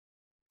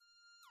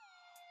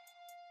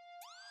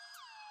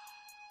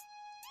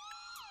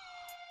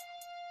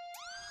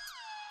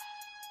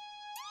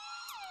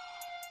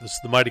This is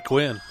the Mighty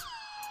Quinn.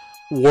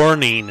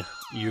 Warning,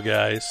 you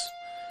guys.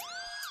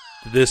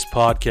 This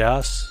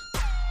podcast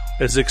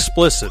is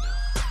explicit.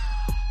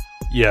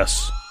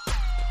 Yes.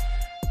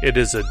 It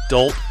is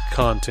adult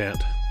content.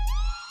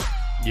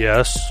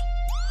 Yes.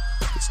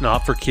 It's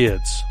not for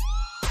kids.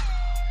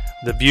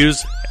 The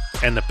views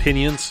and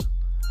opinions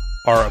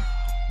are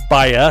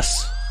by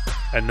us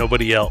and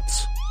nobody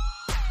else.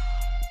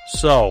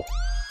 So,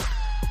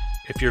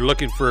 if you're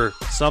looking for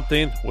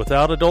something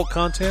without adult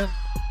content,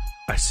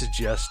 I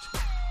suggest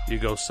you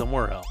go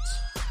somewhere else.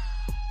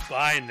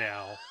 Bye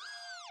now.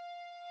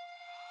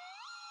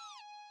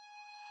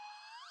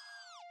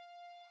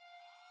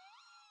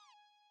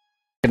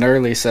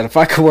 Early said if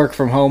I could work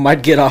from home,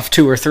 I'd get off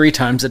 2 or 3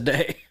 times a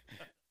day.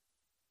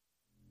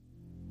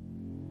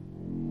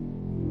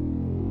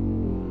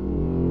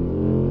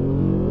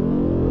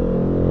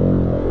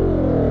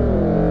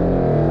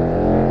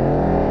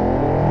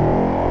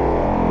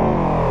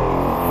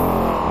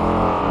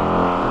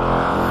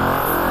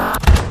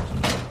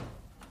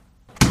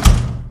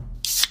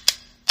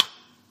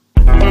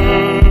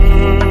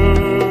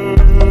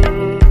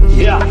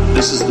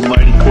 This is the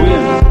Mighty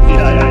Quinn.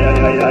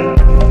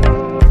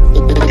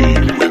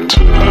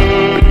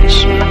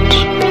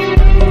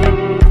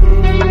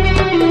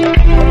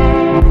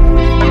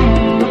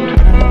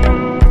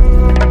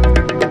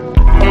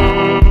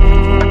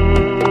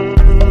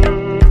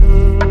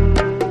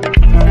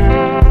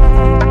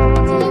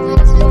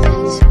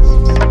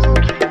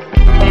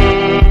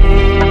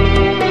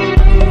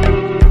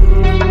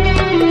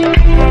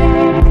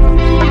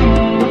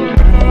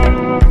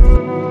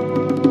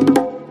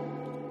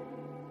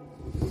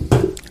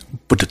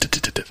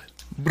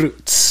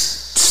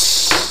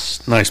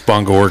 Brutes. Nice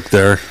bongo work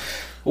there.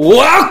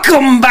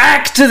 Welcome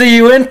back to the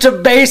Uinta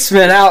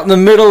basement out in the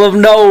middle of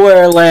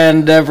nowhere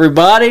land,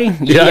 everybody. I'm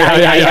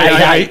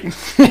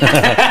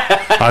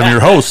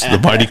your host, the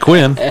Mighty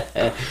Quinn.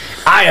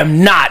 I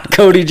am not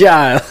Cody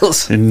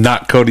Giles. And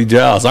not Cody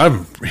Giles.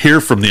 I'm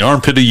here from the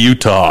armpit of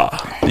Utah,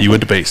 the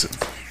Uinta Basin.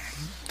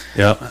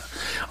 Yep.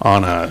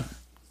 On a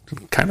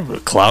kind of a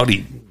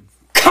cloudy,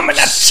 Coming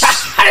at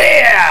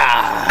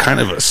ya! kind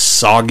of a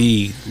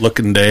soggy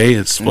looking day.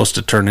 It's supposed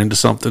to turn into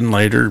something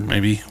later.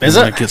 Maybe we Is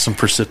might it? get some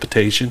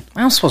precipitation.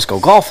 I'm supposed to go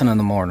golfing in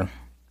the morning.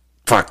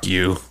 Fuck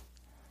you.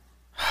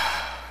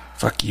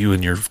 Fuck you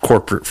and your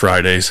corporate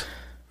Fridays.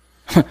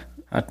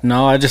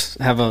 No, I just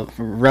have a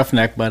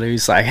roughneck buddy.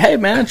 He's like, hey,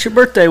 man, it's your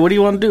birthday. What do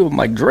you want to do? I'm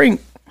like,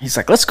 drink. He's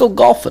like, let's go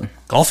golfing.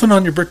 Golfing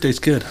on your birthday's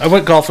good. I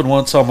went golfing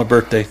once on my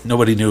birthday.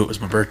 Nobody knew it was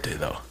my birthday,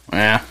 though.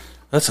 Yeah.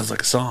 That sounds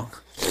like a song.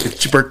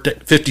 It's your birthday.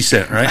 50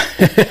 Cent,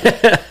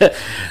 right?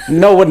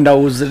 No one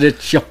knows that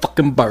it's your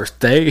fucking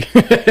birthday.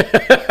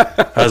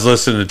 I was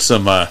listening to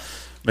some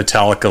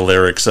Metallica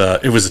lyrics.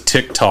 It was a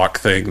TikTok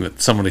thing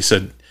that somebody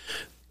said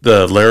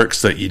the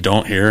lyrics that you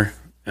don't hear,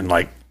 and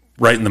like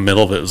right in the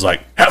middle of it was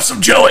like, have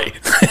some jelly.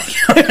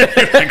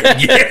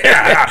 Like,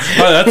 yeah.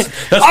 Oh,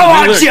 that's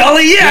I want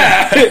jelly,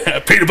 yeah.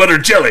 Peanut butter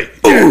jelly.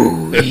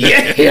 Ooh,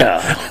 yeah.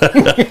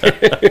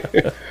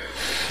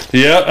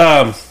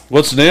 Yeah.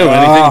 What's new?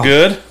 Anything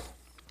good?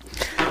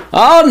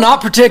 Oh,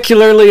 not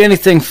particularly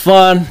anything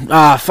fun.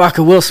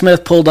 Fucking Will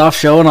Smith pulled off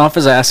showing off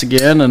his ass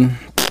again, and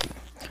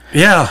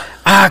Yeah.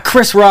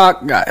 Chris Rock.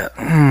 Dude,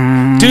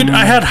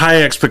 I had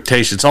high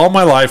expectations all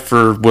my life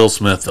for Will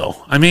Smith,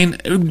 though. I mean,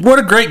 what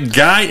a great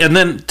guy, and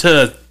then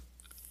to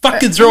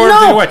fucking throw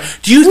everything away.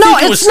 Do you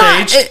think it was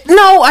staged?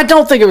 No, I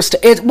don't think it was.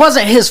 It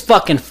wasn't his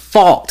fucking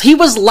fault. He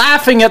was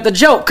laughing at the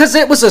joke because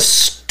it was a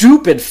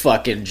stupid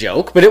fucking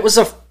joke, but it was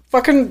a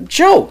fucking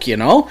joke, you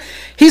know?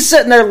 He's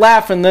sitting there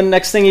laughing, then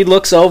next thing he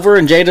looks over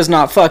and Jada's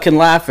not fucking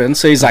laughing,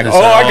 so he's like,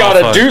 I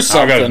gotta do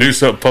something. I gotta do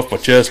something, puff my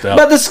chest out.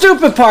 But the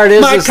stupid part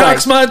is, my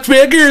cock's much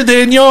bigger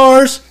than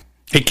yours.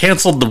 He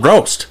canceled the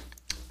roast.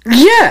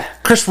 Yeah.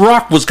 Chris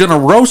Rock was gonna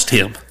roast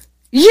him.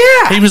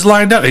 Yeah. He was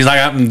lined up. He's like,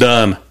 I'm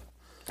done.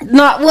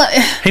 Not what.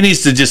 He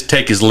needs to just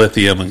take his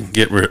lithium and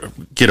get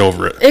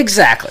over it.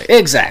 Exactly.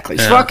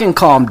 Yeah. Fucking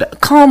calm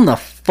the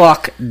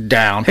fuck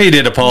down. He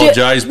did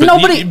apologize, but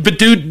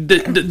dude, the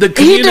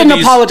community. He didn't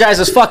apologize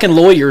as fucking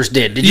lawyers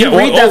did. Did you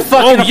read that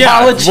fucking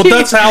apology? Well,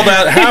 that's how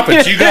that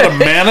happens. You got a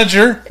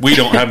manager. We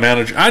don't have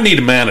manager. I need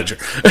a manager.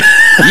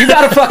 You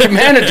got a fucking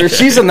manager.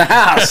 She's in the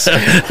house.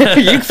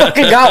 You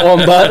fucking got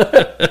one,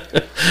 bud.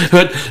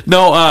 But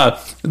no,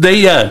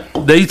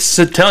 they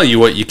tell you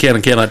what you can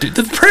and cannot do.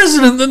 The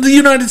president of the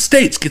United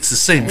States gets the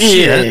same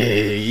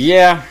shit.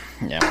 Yeah.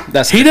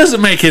 He doesn't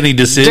make any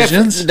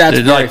decisions. That's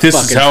like this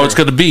is how true. it's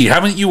going to be.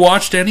 Haven't you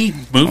watched any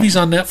movies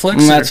on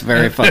Netflix? That's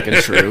very fucking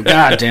true.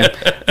 Goddamn.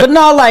 But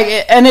no,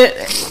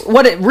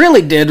 what it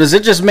really did was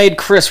it just made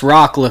Chris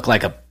Rock look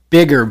like a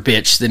bigger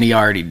bitch than he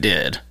already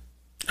did.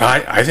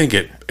 I think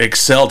it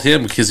excelled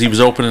him because he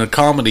was opening a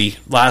comedy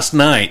last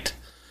night.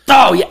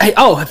 Oh yeah.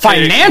 Oh,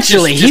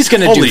 financially, he's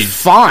going to do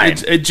fine.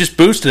 It just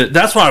boosted it.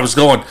 That's why I was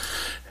going.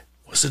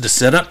 Was it a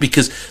setup?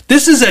 Because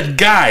this is a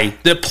guy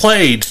that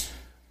played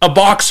a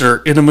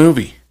boxer in a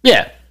movie.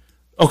 Yeah.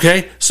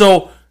 Okay,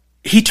 so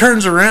he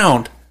turns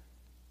around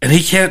and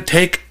he can't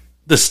take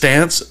the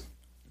stance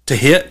to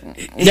hit.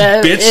 He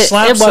Yeah, bitch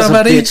slapped it was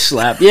somebody. a bitch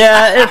slap.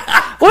 Yeah,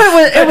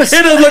 it was.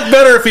 It'd have looked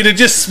better if he'd have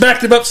just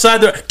smacked him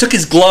upside the... Took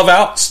his glove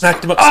out,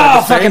 smacked him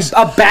upside the fucking face.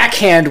 a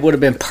backhand would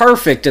have been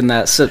perfect in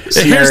that scenario.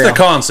 Here's the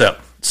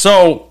concept.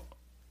 So,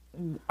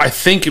 I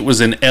think it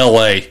was in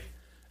L.A.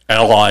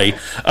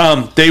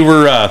 They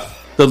were...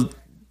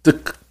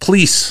 The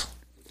police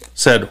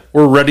said,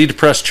 we're ready to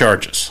press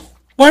charges.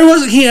 Why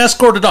wasn't he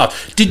escorted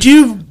off? Did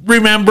you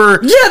remember...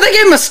 Yeah, they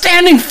gave him a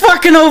standing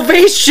fucking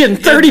ovation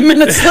 30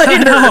 minutes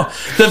later. No,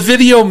 the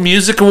Video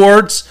Music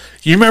Awards.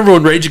 You remember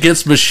when Rage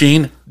Against the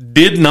Machine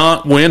did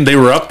not win? They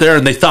were up there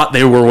and they thought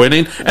they were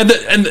winning, and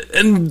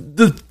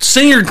the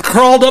singer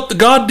crawled up the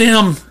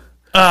goddamn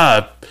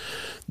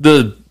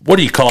the what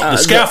do you call it? The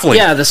scaffolding.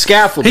 The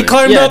scaffolding. He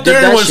climbed up did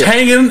there and that was shit.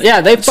 hanging.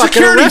 Yeah, they fucking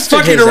security arrested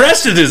fucking his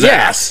arrested his Yeah.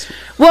 ass.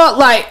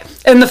 Well,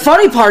 and the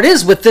funny part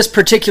is with this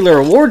particular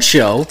award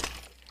show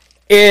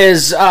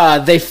is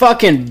they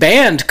fucking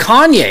banned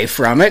Kanye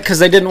from it because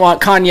they didn't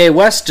want Kanye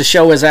West to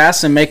show his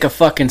ass and make a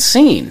fucking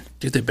scene.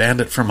 Dude, they banned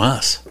it from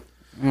us.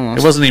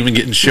 It wasn't even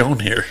getting shown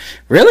here.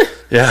 Really?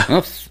 Yeah.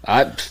 Well,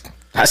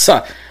 I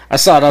saw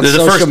it on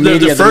social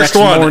media the next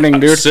morning,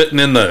 dude. Sitting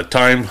in the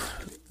time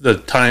Was there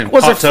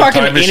hot tub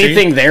fucking time machine.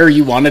 anything there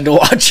you wanted to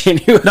watch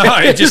anyway? No,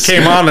 it just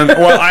came on, and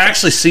I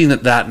actually seen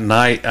it that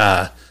night.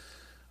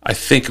 I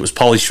think it was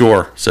Pauly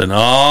Shore said,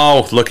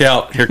 "Oh, look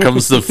out! Here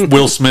comes the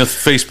Will Smith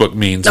Facebook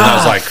memes." And I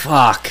was like,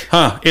 "Fuck,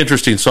 huh,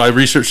 interesting." So I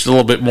researched a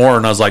little bit more,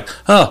 and I was like,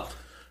 "Huh,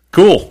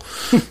 cool."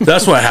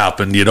 That's what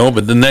happened, you know.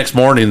 But the next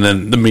morning,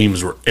 then the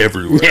memes were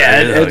everywhere.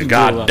 Yeah, it blew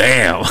God up.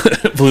 damn,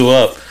 it blew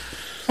up.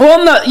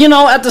 Well, no, you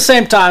know, at the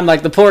same time,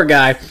 like the poor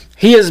guy,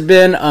 he has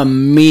been a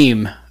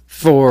meme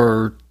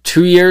for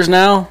 2 years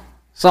now,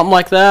 something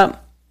like that.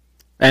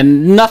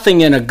 And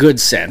nothing in a good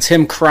sense.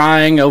 Him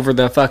crying over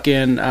the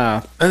fucking...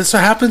 That's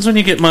what happens when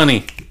you get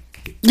money.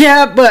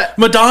 Yeah, but...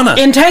 Madonna.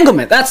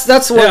 Entanglement. That's the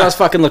word Yeah. I was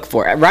fucking looking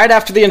for. Right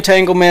after the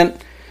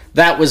entanglement,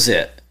 that was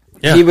it.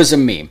 Yeah. He was a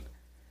meme.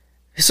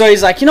 So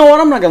he's like, you know what?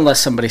 I'm not going to let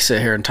somebody sit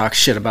here and talk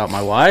shit about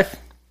my wife.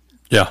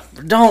 Yeah.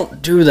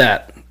 Don't do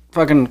that.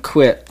 Fucking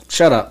quit.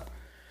 Shut up.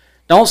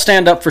 Don't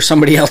stand up for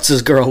somebody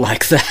else's girl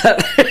like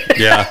that.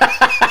 Yeah.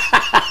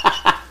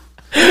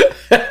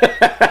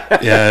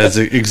 Yeah, that's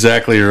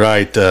exactly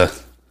right. I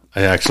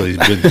actually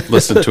been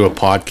listening to a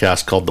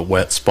podcast called The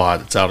Wet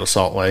Spot. It's out of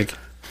Salt Lake.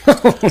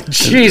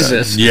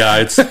 Jesus. Yeah,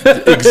 it's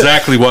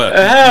exactly what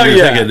you're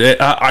yeah. thinking.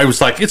 I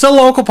was like, it's a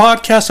local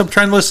podcast. I'm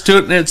trying to listen to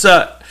it, and it's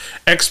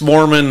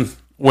ex-Mormon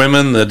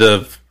women that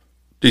have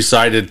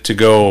decided to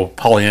go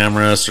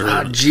polyamorous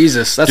or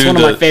Jesus. That's do one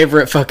of my the-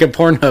 favorite fucking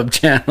Pornhub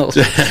channels.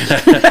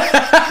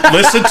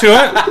 listen to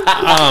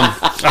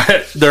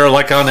it. They're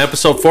like on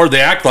episode 4.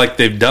 They act like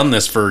they've done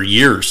this for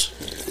years.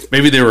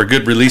 Maybe they were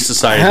good Relief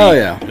Society Hell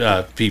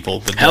yeah.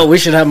 people. But Hell, we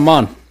should have them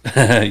on.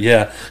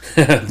 yeah,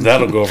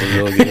 that'll go over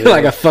really good.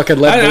 Like a fucking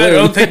lead I balloon.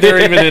 don't think they're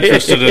even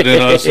interested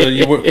in us. So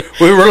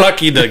we were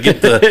lucky to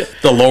get the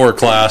lower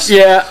class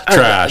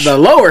trash. The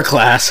lower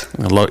class.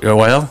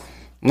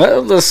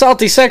 Well, The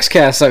Salty Sex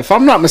Cast, if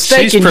I'm not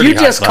mistaken, pretty you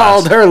just high class.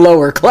 called her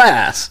lower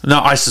class. no,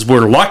 I says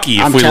we're lucky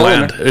I'm if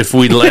telling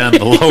we land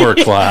the lower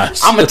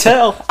class. I'm a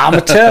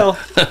tell.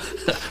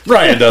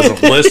 Brian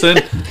doesn't listen.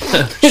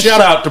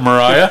 Shout out to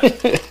Mariah.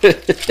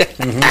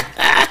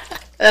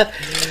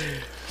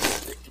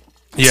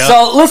 Yeah.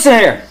 So, listen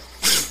here.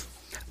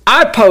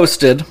 I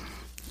posted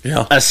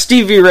Yeah. a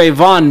Stevie Ray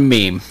Vaughan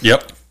meme,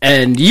 Yep.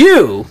 and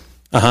you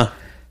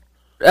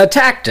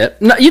attacked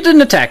it. No, you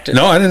didn't attack it.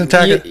 No, I didn't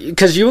attack it.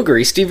 Because you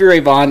agree, Stevie Ray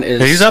Vaughan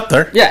is... He's up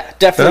there. Yeah,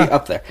 definitely Yeah.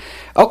 up there.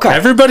 Okay.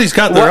 Everybody's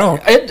got their own.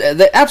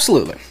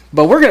 Absolutely.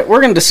 But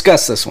we're gonna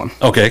discuss this one.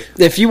 Okay.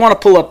 If you want to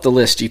pull up the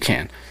list, you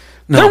can.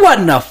 There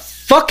wasn't a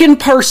fucking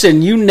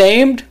person you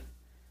named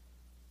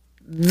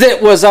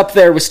that was up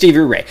there with Stevie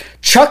Ray.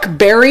 Chuck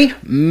Berry,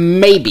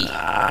 maybe.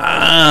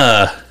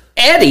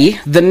 Eddie,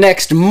 the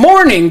next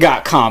morning,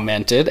 got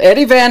commented.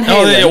 Eddie Van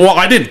Halen. Well,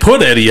 I didn't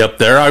put Eddie up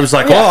there. I was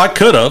like, well, I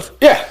could have.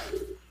 Yeah.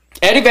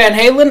 Eddie Van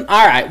Halen,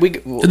 all right.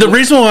 The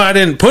reason why I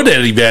didn't put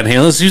Eddie Van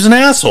Halen is he's an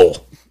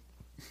asshole.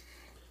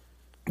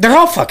 They're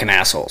all fucking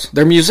assholes.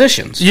 They're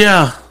musicians.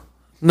 Yeah.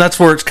 And that's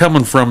where it's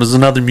coming from, is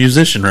another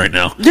musician right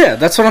now. Yeah,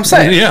 that's what I'm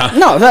saying. Yeah.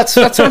 No, that's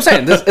what I'm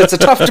saying. It's a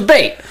tough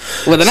debate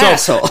with an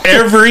asshole.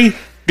 Every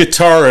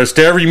guitarist,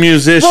 every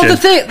musician Well, the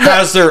thing-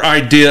 has their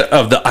idea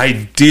of the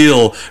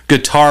ideal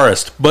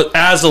guitarist. But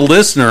as a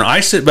listener, I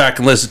sit back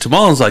and listen to them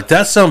all and it's like,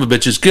 that son of a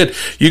bitch is good.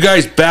 You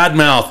guys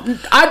badmouth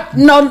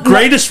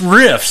greatest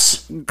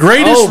riffs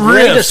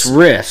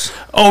riffs.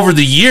 over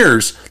the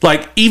years.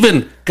 Like,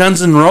 even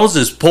Guns N'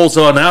 Roses pulls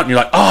one out and you're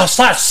like, oh,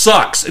 Slash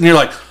sucks. And you're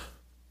like,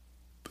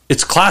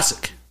 it's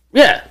classic.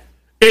 Yeah.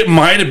 It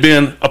might have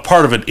been a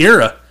part of an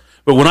era,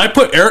 but when I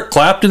put Eric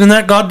Clapton in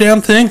that goddamn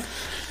thing,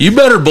 you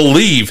better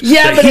believe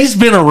that he's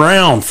been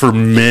around for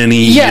many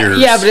years.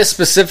 Yeah, but it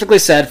specifically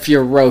said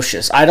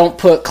ferocious. I don't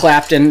put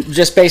Clapton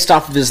just based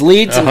off of his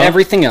leads and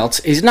everything else.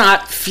 He's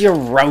not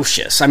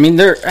ferocious. I mean,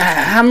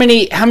 how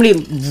many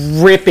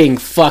ripping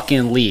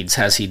fucking leads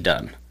has he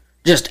done?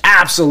 Just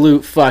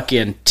absolute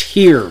fucking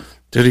tear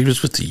Dude, he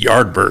was with the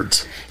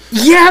Yardbirds.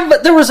 Yeah,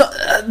 but there was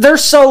their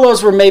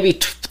solos were maybe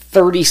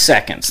 30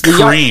 seconds.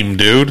 Cream,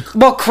 dude.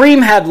 Well,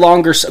 Cream had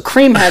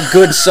Cream had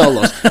good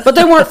solos, but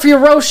they weren't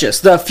ferocious.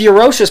 The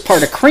ferocious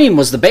part of Cream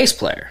was the bass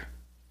player.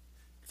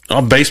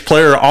 A bass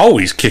player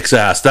always kicks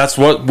ass. That's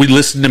what we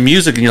listen to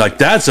music, and you're like,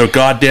 that's a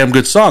goddamn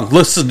good song.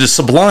 Listen to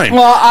Sublime.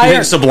 Well, you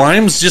think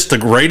Sublime's just the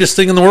greatest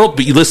thing in the world,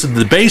 but you listen to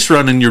the bass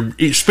run in your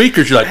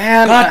speakers, you're like,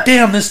 God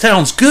damn, this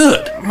sounds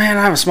good. Man,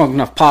 I haven't smoked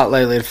enough pot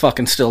lately to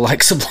fucking still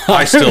like Sublime.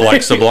 I still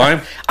like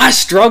Sublime. I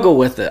struggle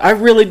with it. I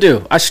really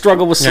do. I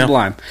struggle with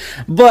Sublime.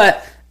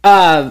 But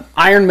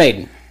Iron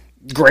Maiden,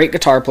 great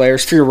guitar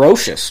players,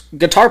 ferocious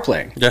guitar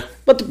playing. Yeah.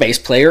 But the bass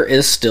player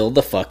is still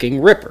the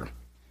fucking ripper.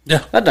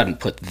 Yeah. That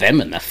doesn't put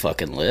them in that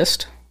fucking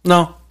list.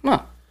 No.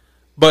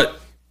 But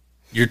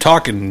you're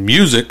talking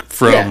music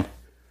from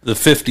the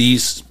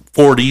 50s,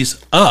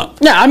 40s up.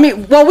 Yeah, I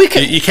mean, well, we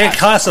can... You can't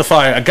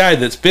classify a guy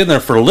that's been there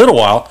for a little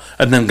while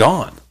and then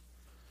gone.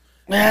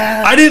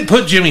 I didn't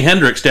put Jimi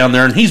Hendrix down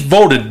there, and he's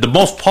voted the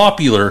most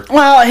popular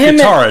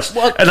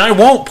guitarist. And I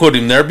won't put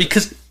him there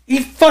because he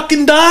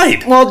fucking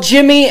died. Well,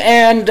 Jimmy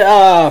and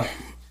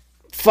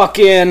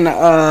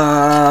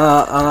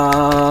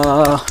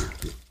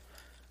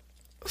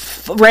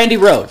Randy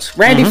Rhoads.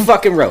 Randy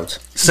fucking Rhoads.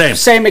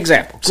 Same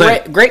example.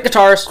 Great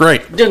guitarist.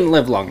 Great. Didn't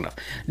live long enough.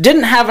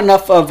 Didn't have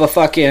enough of a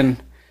fucking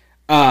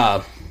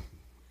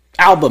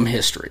album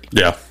history.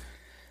 Yeah.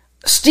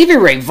 Stevie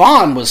Ray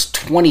Vaughan was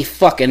 20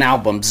 fucking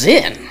albums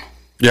in.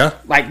 Yeah.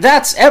 Like,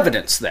 that's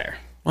evidence there.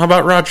 What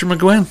about Roger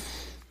McGuinn?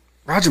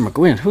 Roger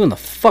McGuinn? Who in the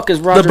fuck is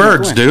Roger McGuinn? The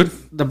Byrds, dude.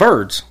 The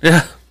Byrds?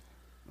 Yeah.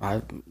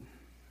 I've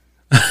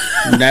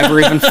never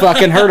even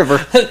fucking heard of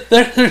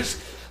her.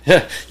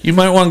 Yeah, you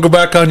might want to go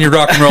back on your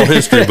rock and roll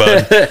history,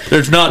 bud.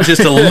 There's not just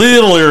a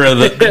little era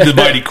that the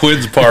Mighty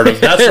Quinn's part of.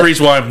 That's the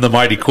reason why I'm the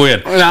Mighty Quinn,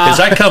 because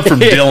I come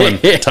from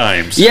Dylan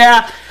times.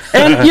 Yeah,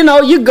 and you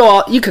know, you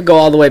could go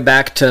all the way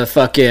back to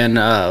fucking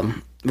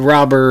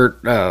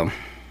Robert,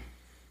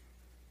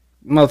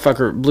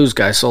 motherfucker, blues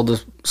guy sold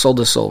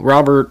his soul.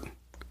 Robert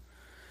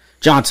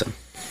Johnson.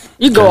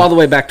 You go all the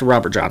way back to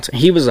Robert Johnson.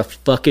 He was a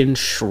fucking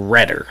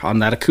shredder on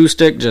that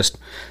acoustic. Just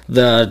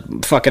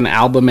the fucking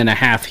album and a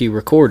half he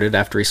recorded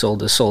after he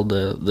sold his soul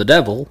to the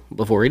devil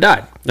before he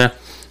died. Yeah.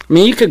 I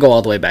mean, you could go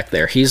all the way back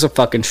there. He's a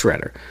fucking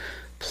shredder.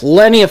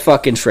 Plenty of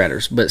fucking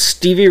shredders. But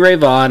Stevie Ray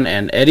Vaughan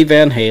and Eddie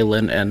Van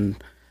Halen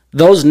and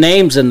those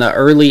names in the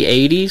early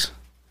 80s,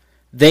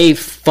 they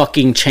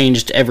fucking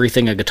changed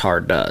everything a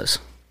guitar does.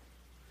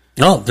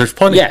 Oh, there's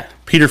plenty. Yeah.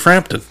 Peter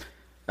Frampton.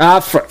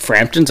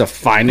 Frampton's a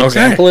fine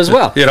example as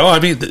well. You know,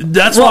 I mean,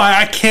 that's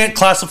why I can't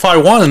classify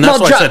one, and that's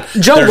why I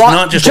said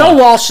Joe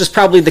Walsh is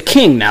probably the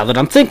king now that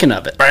I'm thinking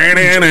of it.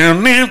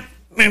 I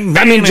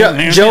mean,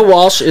 Joe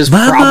Walsh is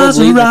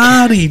probably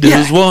Maserati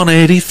does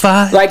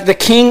 185. Like the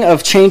king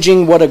of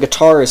changing what a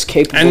guitar is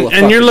capable of.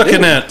 And you're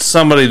looking at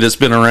somebody that's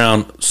been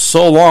around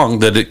so long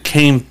that it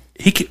came.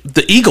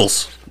 The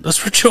Eagles. That's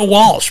for Joe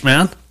Walsh,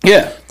 man.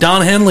 Yeah.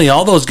 Don Henley,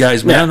 all those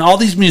guys, man. Yeah. All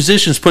these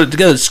musicians put it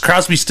together. It's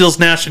Crosby, Stills,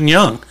 Nash, and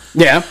Young.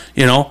 Yeah.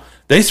 You know,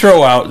 they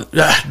throw out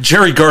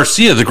Jerry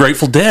Garcia, the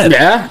Grateful Dead.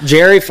 Yeah,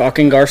 Jerry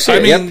fucking Garcia. I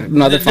mean, yep,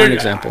 another fine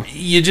example.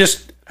 You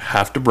just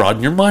have to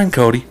broaden your mind,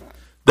 Cody.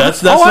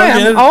 That's I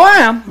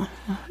am.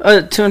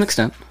 To an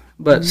extent.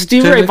 But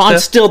Stevie Ray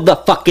Vaughan's still the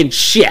fucking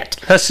shit.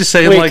 That's just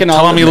saying, like,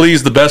 Tommy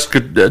Lee's the best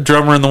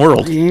drummer in the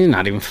world. You're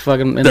not even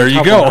fucking in there the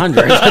top you go.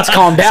 100. Let's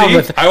calm down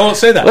with... I won't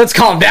say that. Let's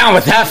calm down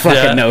with that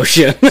fucking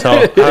notion.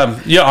 So,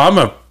 yeah,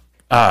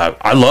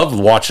 I love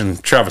watching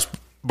Travis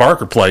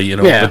Barker play, you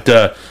know. Yeah.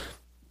 But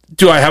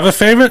do I have a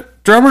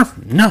favorite drummer?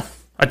 No,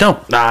 I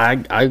don't.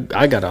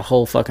 I got a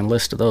whole fucking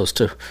list of those,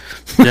 too.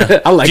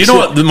 Yeah. I like. Do you know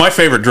what my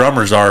favorite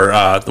drummers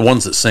are? The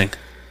ones that sing.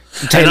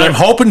 And I'm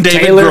hoping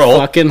David Grohl,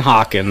 fucking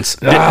Hawkins,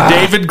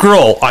 David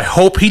Grohl. I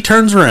hope he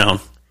turns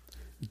around,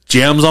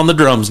 jams on the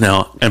drums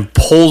now, and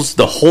pulls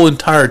the whole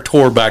entire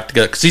tour back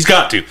together because he's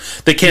got to.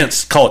 They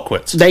can't call it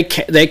quits. They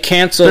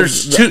cancel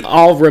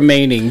all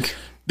remaining.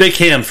 They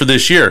can for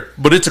this year,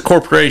 but it's a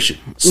corporation,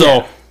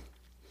 so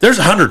there's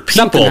 100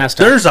 people.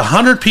 There's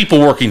 100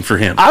 people working for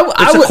him.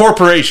 It's a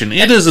corporation.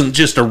 It isn't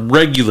just a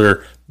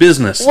regular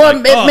business.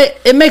 Well,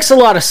 it makes a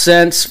lot of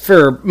sense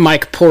for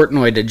Mike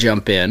Portnoy to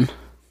jump in.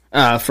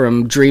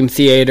 From Dream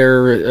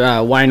Theater,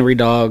 Winery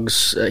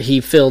Dogs.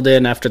 He filled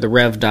in after the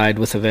Rev died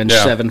with Avenged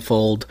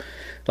Sevenfold.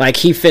 Like,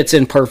 he fits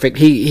in perfect.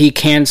 He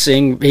can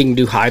sing. He can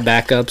do high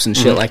backups and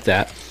shit like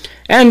that.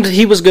 And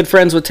he was good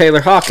friends with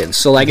Taylor Hawkins.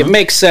 So, like, it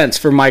makes sense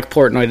for Mike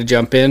Portnoy to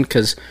jump in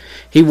because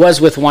he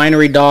was with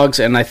Winery Dogs,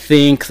 and I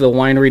think the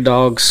Winery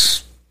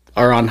Dogs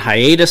are on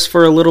hiatus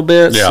for a little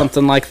bit,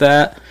 something like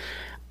that.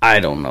 I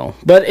don't know.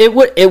 But it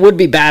would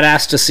be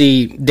badass to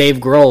see Dave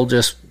Grohl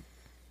just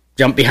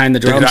jump behind the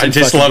drums and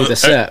just love the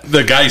set.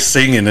 The guy's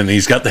singing and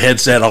he's got the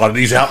headset on and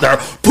he's out there. I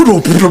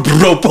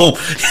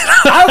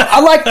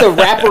like the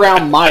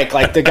wraparound mic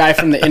like the guy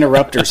from the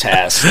Interrupters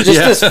has.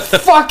 Just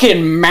this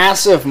fucking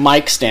massive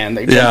mic stand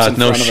that jumps in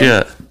front of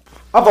him.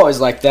 I've always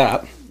liked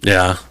that.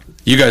 Yeah.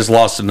 You guys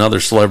lost another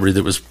celebrity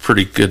that was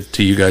pretty good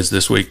to you guys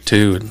this week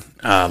too.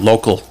 And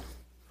local.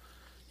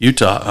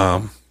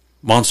 Utah,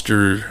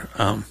 Monster.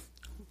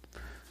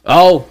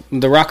 Oh,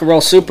 the Rock and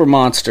Roll Super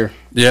Monster.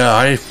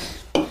 Yeah,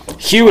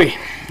 Huey.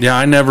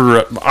 I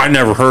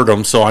never heard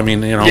him. So I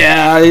mean,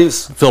 Yeah, I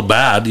feel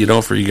bad,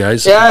 for you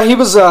guys. Yeah, he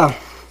was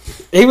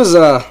he was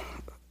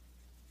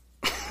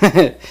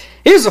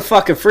a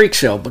fucking freak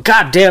show. But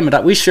god damn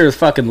it, we sure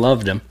fucking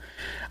loved him.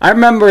 I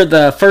remember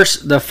the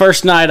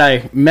first night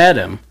I met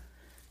him,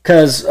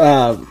 because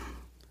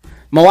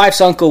my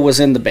wife's uncle was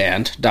in the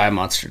band, Die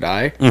Monster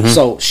Die.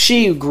 So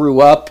she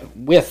grew up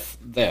with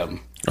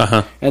them.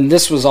 And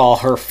this was all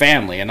her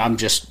family, and I'm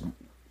just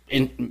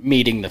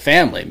meeting the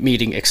family,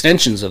 meeting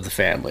extensions of the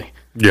family.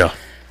 Yeah.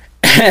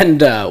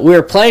 And we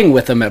were playing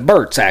with them at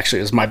Burt's, actually.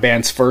 It was my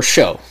band's first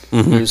show.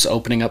 We was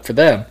opening up for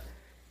them.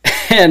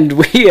 And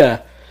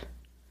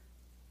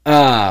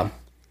my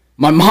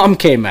mom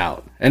came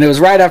out, and it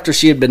was right after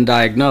she had been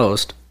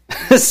diagnosed.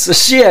 So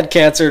she had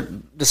cancer,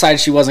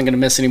 decided she wasn't going to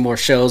miss any more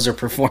shows or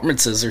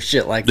performances or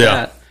shit like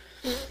that.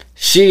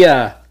 She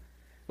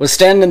was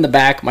standing in the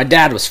back. My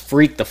dad was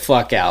freaked the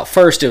fuck out.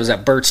 First, it was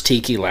at Burt's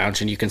Tiki Lounge,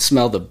 and you can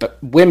smell the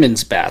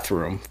women's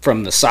bathroom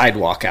from the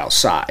sidewalk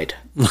outside.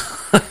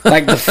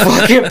 Like, the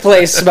fucking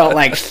place smelled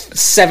like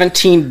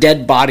 17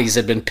 dead bodies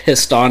had been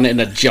pissed on in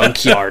a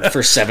junkyard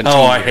for 17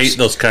 years. I hate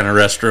those kind of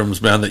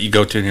restrooms, man, that you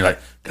go to and you're like,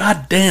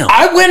 god damn.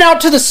 I went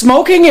out to the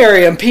smoking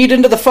area and peed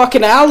into the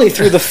fucking alley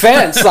through the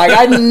fence. Like,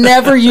 I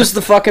never used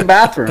the fucking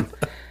bathroom.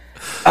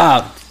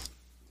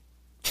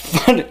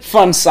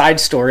 Fun side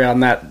story on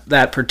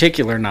that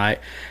particular night.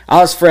 I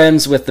was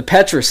friends with the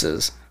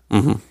Petruses.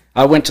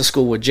 I went to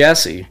school with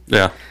Jessie.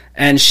 Yeah.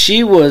 And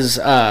she was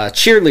a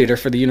cheerleader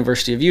for the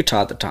University of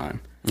Utah at the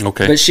time.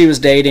 Okay. But she was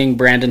dating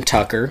Brandon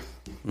Tucker,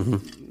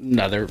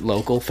 another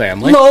local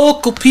family.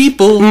 Local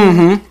people.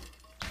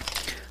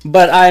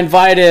 But I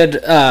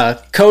invited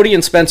Cody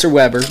and Spencer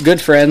Weber, good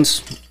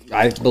friends,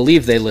 I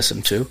believe they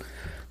listened to.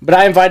 But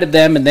I invited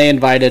them, and they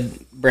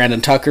invited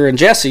Brandon Tucker and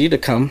Jessie to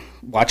come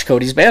watch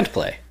Cody's band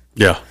play.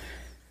 Yeah.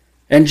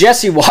 And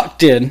Jessie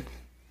walked in,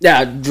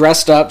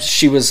 dressed up.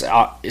 She was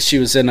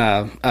in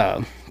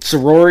a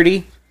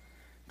sorority,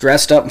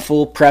 dressed up in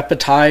full prep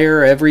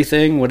attire,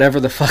 everything, whatever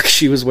the fuck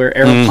she was wearing,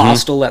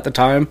 Aeropostale at the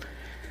time.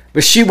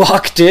 But she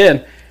walked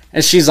in,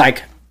 and she's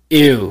like,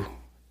 ew,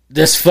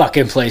 this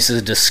fucking place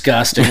is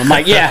disgusting. I'm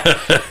like, yeah.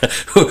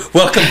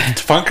 Welcome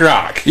to punk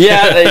rock.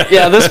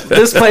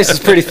 This place is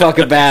pretty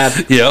fucking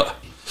bad. Yep.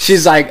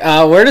 She's like,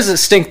 where does it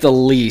stink the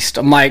least?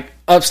 I'm like,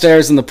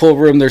 upstairs in the pool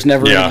room, there's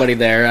never anybody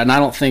there, and I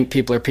don't think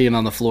people are peeing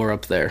on the floor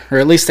up there. Or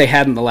at least they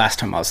hadn't the last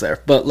time I was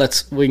there. But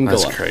we can go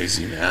up. That's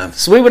crazy, man.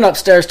 So we went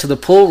upstairs to the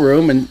pool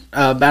room, and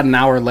about an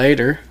hour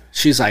later,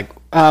 she's like,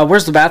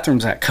 where's the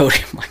bathrooms at, Cody?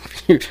 I'm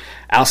like,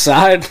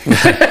 outside?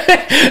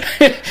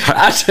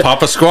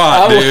 Pop a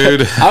squat,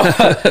 dude.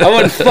 I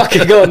wouldn't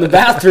fucking go in the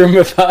bathroom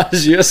if I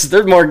was you.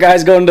 There's more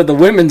guys going to the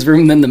women's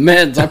room than the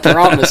men's, I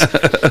promise.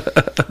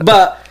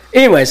 But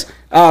anyways,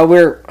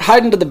 we're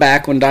hiding to the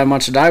back when Die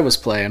Monster Die was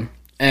playing,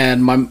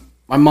 and my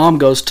mom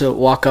goes to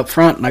walk up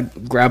front, and I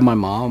grab my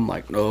mom. I'm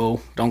like,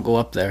 no, don't go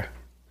up there.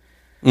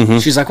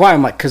 She's like, why?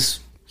 I'm like, because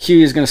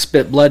Huey's going to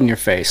spit blood in your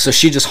face. So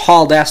she just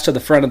hauled ass to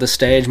the front of the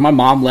stage. My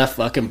mom left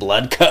fucking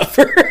blood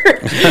cover.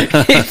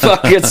 He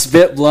fucking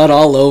spit blood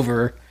all over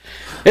her.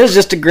 It was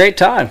just a great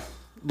time.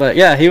 But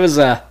yeah, he was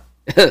a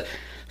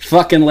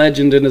fucking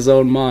legend in his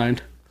own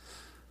mind.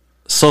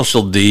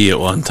 Social D at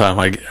one time,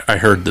 I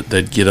heard that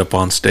they'd get up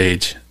on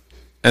stage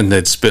and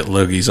they'd spit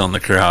loogies on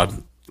the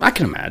crowd. I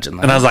can imagine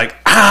that. And I was like,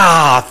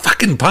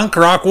 fucking punk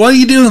rock, why are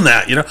you doing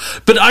that?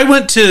 But I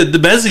went to the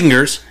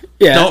Messingers.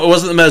 Yeah. No, it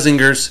wasn't the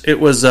Messingers. It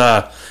was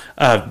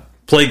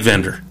Plague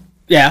Vendor.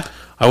 Yeah.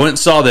 I went and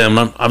saw them.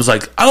 I was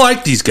like, I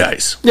like these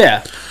guys.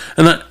 Yeah.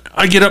 And then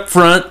I get up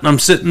front, and I'm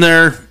sitting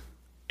there.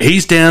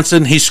 He's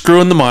dancing. He's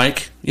screwing the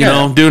mic, you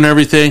know, doing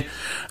everything.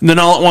 And then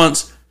all at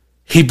once,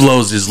 he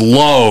blows his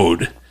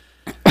load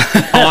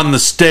on the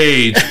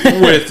stage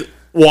with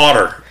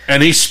water.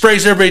 And he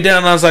sprays everybody down.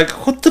 And I was like,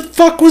 what the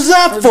fuck was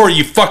that for,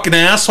 you fucking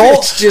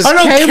asshole? I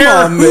don't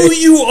care who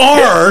you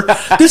are.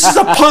 This is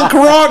a punk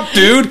rock,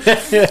 dude.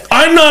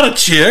 I'm not a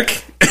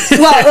chick.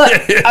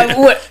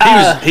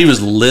 Well, he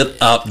was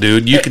lit up,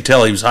 dude. You could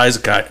tell he was high as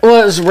a kite.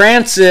 Well, it was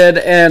Rancid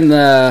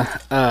and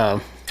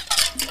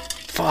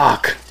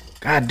fuck.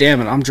 God damn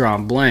it, I'm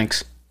drawing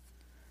blanks.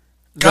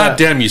 God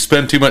damn, you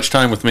spend too much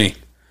time with me.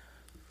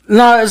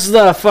 No, it's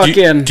the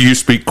fucking... Do you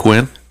speak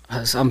Quinn?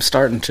 I'm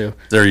starting to.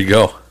 There you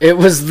go. It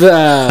was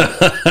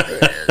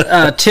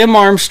the Tim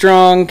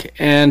Armstrong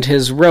and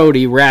his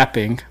roadie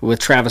rapping with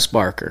Travis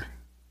Barker.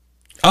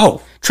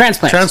 Oh.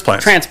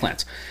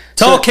 Transplants.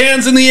 Tall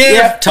cans in the air.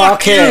 Yep, tall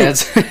cans.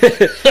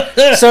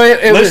 So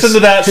it listen to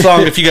that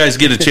song if you guys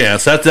get a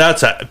chance.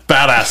 That's a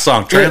badass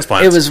song.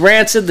 Transplants. It was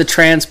Rancid, the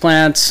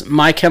Transplants,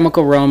 My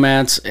Chemical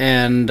Romance,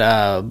 and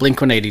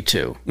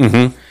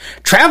Blink-182.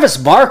 Travis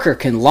Barker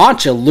can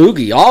launch a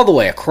loogie all the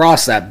way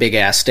across that big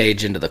ass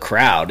stage into the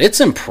crowd. It's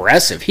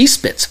impressive. He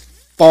spits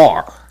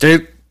far.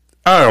 Dude,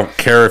 I don't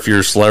care if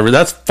you're a celebrity.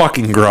 That's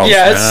fucking gross.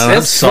 Yeah, man. it's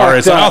I'm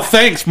sorry. fucked up. Oh,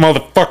 thanks,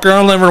 motherfucker.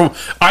 I'll never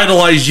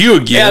idolize you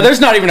again. Yeah, there's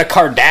not even a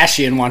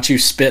Kardashian wants you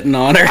spitting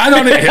on her. I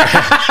don't.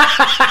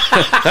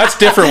 That's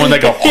different when they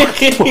go.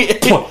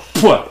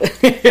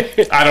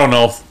 I don't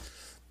know.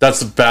 That's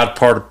the bad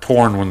part of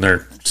porn when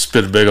they're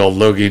spit a big old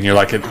loogie and you're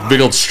like a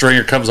big old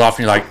stringer comes off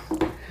and you're like,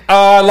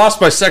 I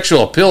lost my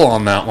sexual appeal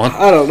on that one.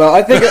 I don't know.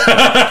 I think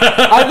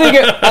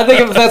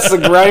if that's the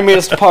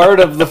grimiest part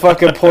of the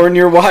fucking porn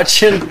you're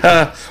watching.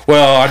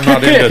 Well, I'm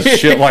not into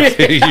shit like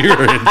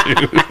you're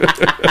into.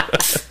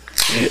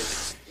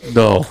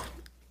 No.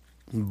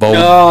 Bold,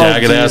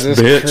 jagged ass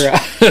bitch.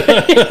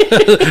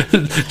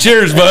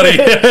 Cheers, buddy.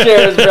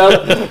 Cheers,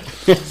 brother.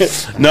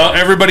 No,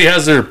 everybody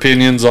has their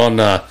opinions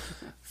on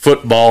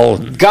football.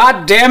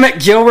 God damn it,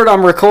 Gilbert,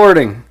 I'm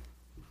recording.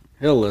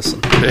 He'll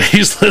listen.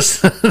 He's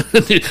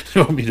listening.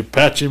 You want me to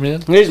patch him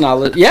in? He's not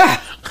listening. Yeah.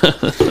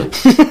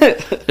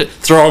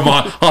 Throw him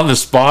on the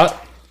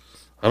spot?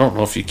 I don't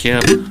know if you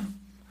can.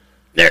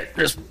 There,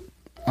 just.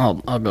 I'll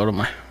go to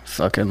my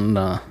fucking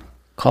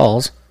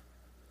calls.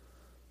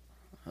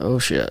 Oh,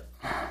 shit.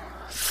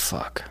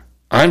 Fuck.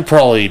 I'm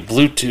probably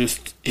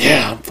Bluetoothed.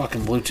 Yeah, I'm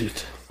fucking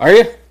Bluetoothed. Are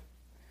you?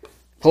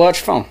 Pull out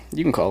your phone.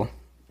 You can call him.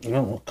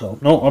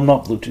 No, I'm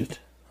not Bluetoothed.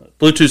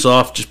 Bluetooth's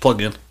off. Just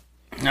plug in.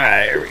 All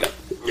right, here we go.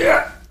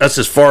 Yeah, that's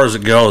as far as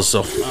it goes.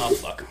 So. Oh,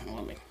 fuck.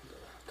 Let me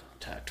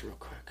contact real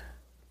quick.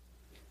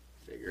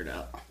 Figure it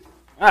out.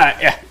 All right,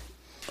 yeah.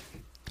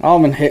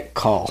 I'm going to hit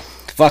call.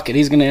 Fuck it,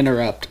 he's going to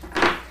interrupt.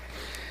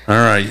 All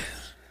right.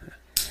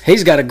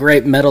 He's got a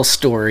great metal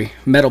story,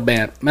 metal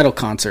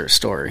concert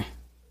story.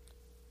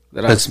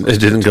 It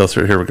didn't go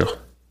through. Here we go.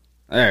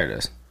 There it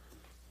is.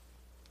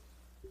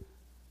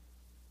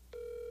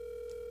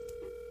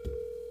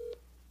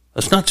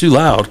 That's not too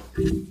loud.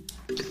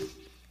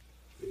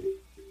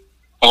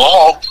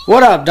 Hello?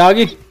 What up,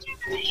 doggy?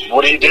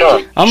 What are you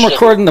doing? I'm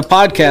recording the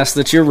podcast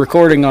that you're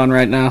recording on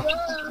right now.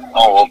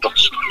 Oh, well,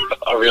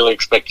 I really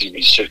expect you to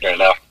be shitting right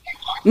now.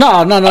 No.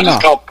 I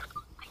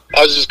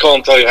was just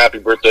calling to tell you happy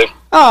birthday.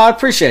 Oh, I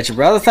appreciate you,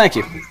 brother. Thank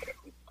you.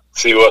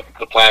 See what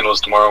the plan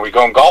was tomorrow. Are we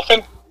going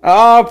golfing?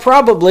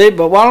 Probably,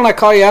 but why don't I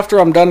call you after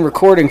I'm done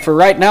recording? For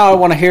right now, I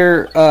want to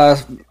hear a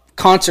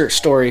concert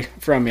story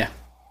from you.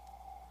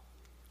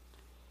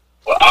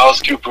 Well,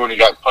 Alice Cooper when he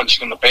got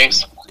punched in the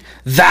face.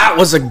 That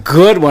was a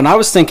good one. I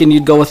was thinking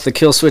you'd go with the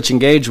Kill Switch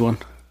Engage one.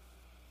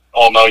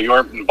 Oh, no, you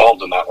weren't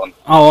involved in that one.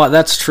 Oh,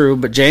 that's true,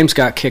 but James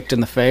got kicked in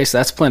the face.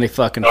 That's plenty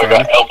fucking No, he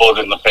funny. got elbowed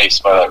in the face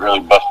by that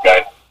really buff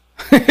guy.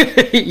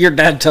 Your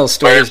dad tells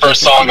Very stories.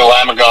 first song, The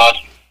Lamb of God.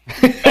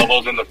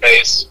 Elbowed in the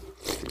face.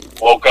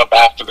 Woke up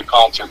after the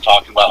concert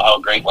talking about how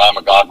great Lamb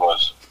of God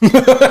was. You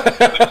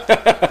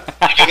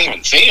didn't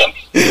even see him.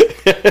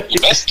 You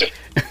missed it.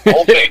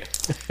 Whole thing.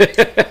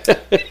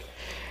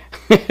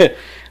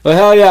 Well,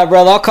 hell yeah,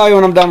 brother. I'll call you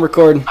when I'm done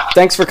recording.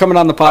 Thanks for coming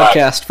on the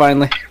podcast,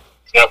 finally.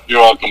 Yep,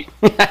 you're welcome.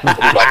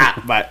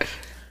 Bye.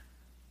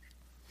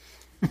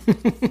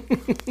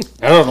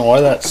 I don't know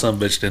why that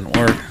sumbitch didn't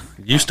work.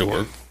 It used to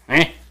work.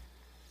 It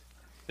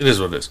is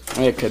what it is.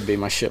 It could be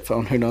my shit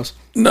phone. Who knows?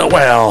 No,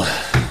 well,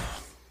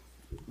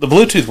 the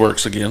Bluetooth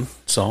works again.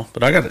 So,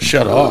 but I got it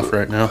shut off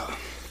right now.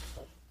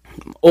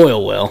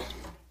 Oil well.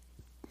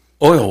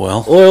 Oil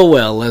well. Oil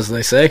well, as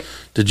they say.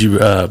 Did you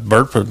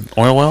burp an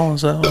oil well?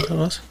 Is that what it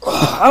was?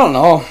 I don't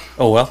know.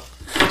 Oh well.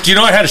 Do you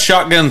know I had a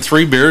shotgun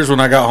 3 beers when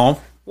I got home?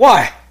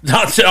 Why?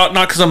 Not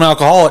because I'm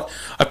alcoholic.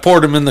 I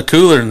poured them in the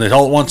cooler and they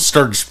all at once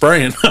started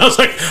spraying. I was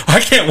like, I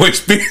can't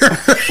waste beer.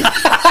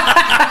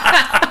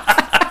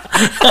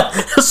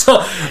 So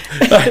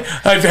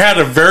I've had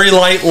a very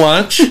light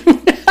lunch.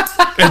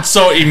 And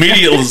so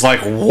immediately it was like,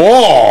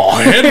 whoa,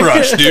 head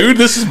rush, dude.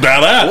 This is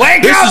badass.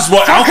 This is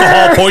what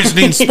alcohol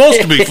poisoning is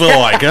supposed to be feel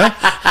like, huh?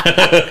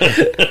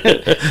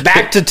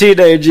 Back to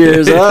teenage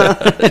years,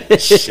 huh?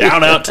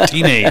 Shout out to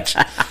teenage.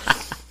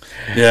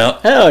 Yeah.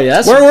 Hell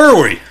yeah. Where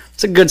were we?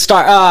 It's a good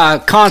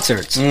start.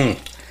 Concerts.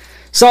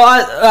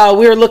 So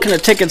we were looking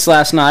at tickets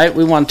last night.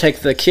 We want to take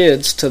the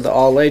kids to the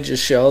all ages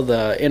show,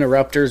 the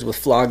Interrupters with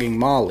Flogging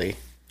Molly.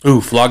 Ooh,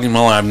 Flogging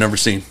Molly I've never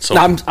seen. So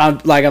I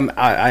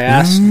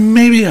asked.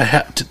 maybe I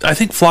have to, I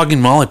think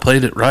Flogging Molly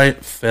played it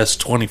Riot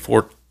Fest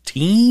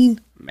 2014.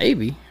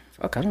 Maybe.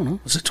 Fuck, I don't know.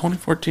 Was it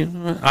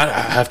 2014? I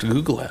have to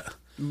Google that.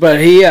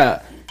 But he,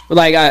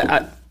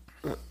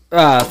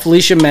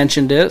 Felicia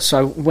mentioned it, so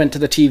I went to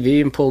the TV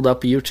and pulled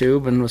up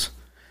YouTube and was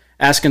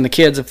asking the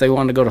kids if they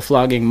wanted to go to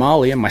Flogging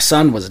Molly, and my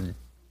son was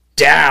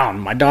down.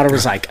 My daughter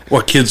was like,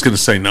 What kid's going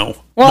to say no?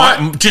 Well,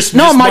 my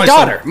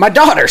daughter. Son. My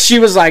daughter. She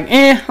was like,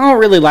 I don't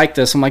really like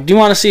this. I'm like, do you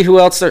want to see who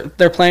else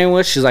they're playing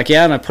with? She's like,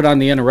 yeah, and I put on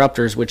the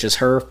Interrupters, which is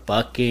her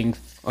fucking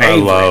favorite. I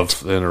love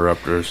the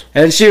Interrupters.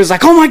 And she was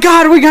like, oh my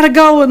God, we got to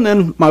go. And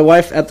then my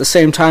wife at the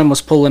same time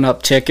was pulling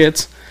up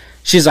tickets.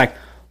 She's like,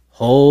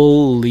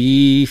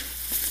 holy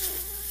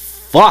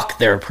fuck,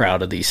 they're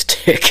proud of these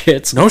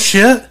tickets. No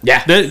shit.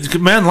 Yeah.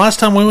 Man, last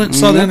time we went and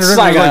saw the Interrupters,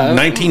 like it was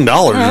like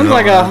 $19. It's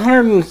like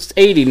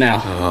 $180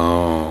 now.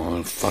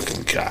 Oh,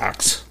 fucking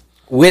cocks.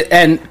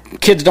 And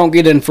kids don't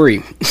get in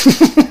free.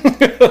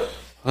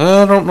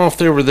 I don't know if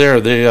they were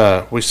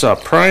there. We saw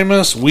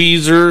Primus,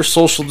 Weezer,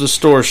 Social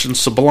Distortion,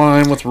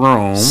 Sublime with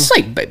Rome.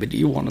 Say, baby, do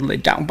you want to lay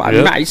down by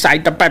Yep. my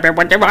side? The baby,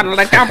 what do you want to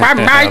lay down by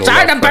my I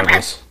side? love The baby.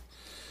 Primus.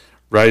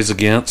 Rise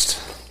Against.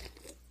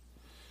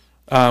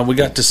 We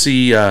got to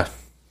see. Rise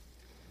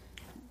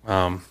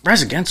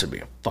Against would be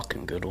a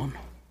fucking good one.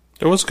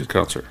 It was a good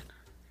concert.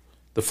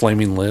 The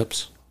Flaming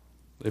Lips.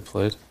 They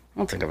played. I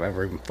don't think I've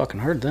ever even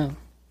fucking heard them.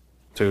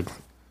 Dude,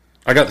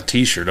 I got the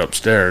T-shirt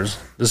upstairs.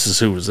 This is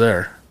who was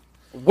there.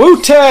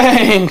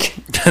 Wu-Tang!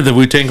 The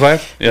Wu-Tang Clan?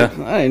 Yeah.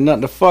 I ain't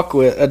nothing to fuck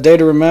with. A Day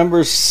to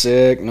Remember,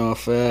 sick. No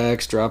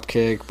Effects,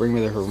 Dropkick, Bring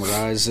Me the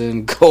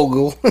Horizon,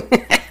 Gogol.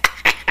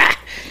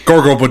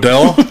 Gorgo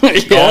Bordello?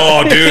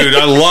 Oh, dude,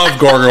 I love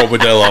Gorgo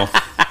Bordello.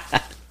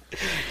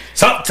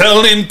 Stop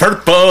telling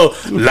purple.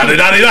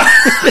 La-di-da-di-da.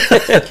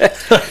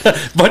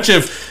 Bunch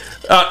of...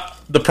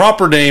 the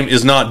proper name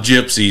is not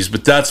Gypsies,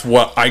 but that's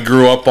what I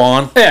grew up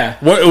on. Yeah.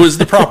 What it was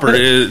the proper...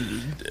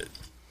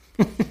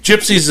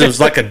 Gypsies was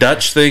like a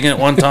Dutch thing at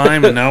one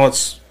time, and now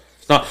it's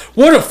not.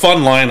 What a fun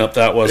lineup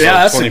that was. Yeah,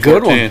 like that's a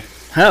good 2014. one.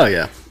 Hell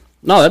yeah.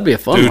 No, that'd be a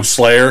fun Dude, one.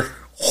 Slayer.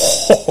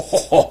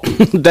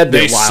 That'd be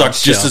They a wild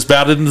sucked just show. as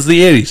bad as the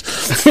 80s.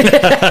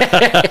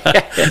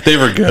 They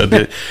were good.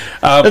 It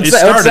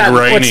started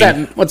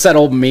raining. What's that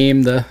old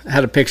meme that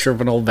had a picture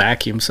of an old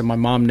vacuum? So my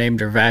mom named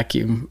her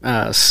vacuum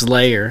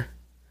Slayer.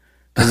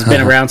 'Cause it's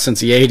been around since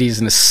the 80s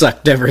and it's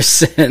sucked ever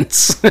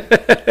since.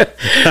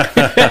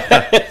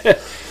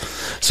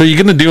 So you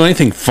going to do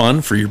anything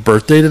fun for your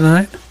birthday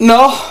tonight?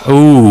 No.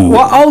 Ooh.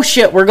 Well, oh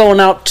shit, we're going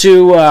out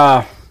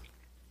to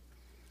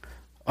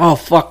oh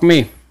fuck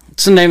me.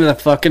 What's the name of the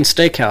fucking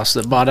steakhouse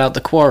that bought out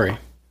the quarry?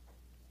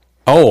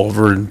 Oh,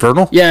 over in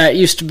Vernal? Yeah, it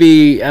used to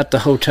be at the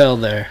hotel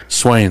there.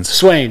 Swain's.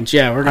 Swain's,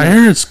 yeah. We're I gonna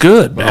hear it's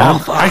good, man. Oh,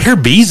 fuck. I hear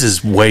Bees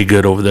is way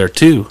good over there,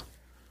 too.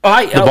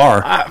 the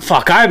bar.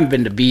 Fuck, I haven't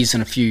been to Bees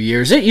in a few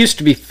years. It used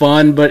to be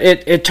fun, but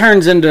it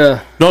turns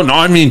into... No,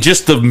 I mean,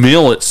 just the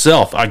meal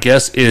itself, I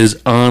guess, is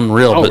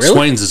unreal. Oh, but really?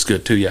 Swain's is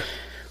good, too, yeah.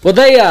 Well,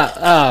 they,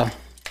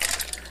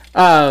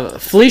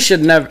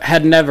 Felicia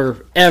had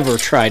never, ever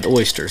tried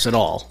oysters at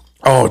all.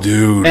 Oh,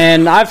 dude.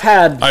 And I've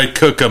had... I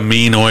cook a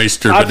mean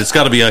oyster, but it's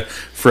got to be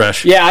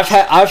fresh. Yeah,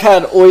 I've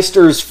had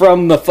oysters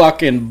from the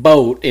fucking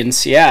boat in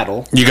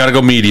Seattle. You got to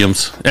go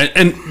mediums. And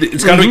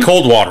it's got to be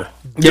cold water.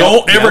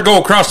 Don't ever go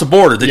across the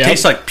border. They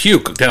taste like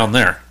puke down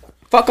there.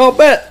 Fuck, I'll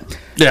bet.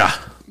 Yeah.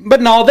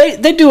 But no,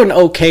 they do an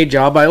okay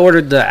job. I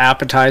ordered the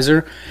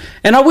appetizer,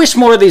 and I wish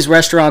more of these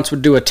restaurants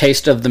would do a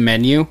taste of the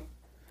menu.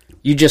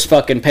 You just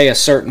fucking pay a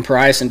certain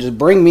price and just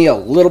bring me a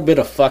little bit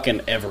of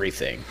fucking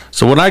everything.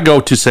 So when I go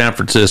to San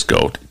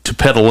Francisco to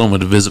Petaluma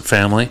to visit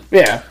family,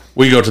 Yeah.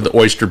 we go to the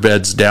oyster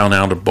beds down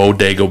out of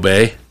Bodego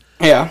Bay,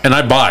 Yeah. and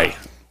I'll buy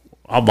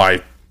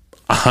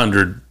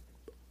 100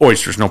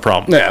 oysters, no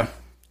problem. Yeah.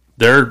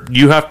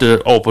 You have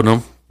to open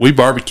them. We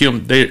barbecue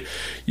them.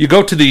 You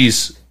go to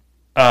these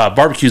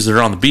barbecues that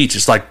are on the beach.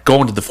 It's like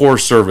going to the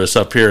Forest Service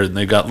up here, and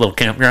they've got little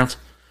campgrounds.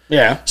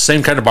 Yeah.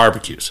 Same kind of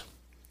barbecues.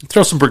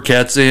 Throw some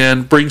briquettes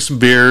in, bring some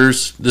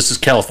beers. This is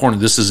California.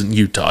 This isn't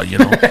Utah, you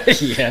know.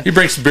 Yeah. You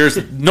bring some beers.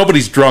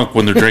 Nobody's drunk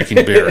when they're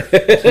drinking beer.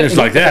 It's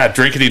like,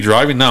 drinking and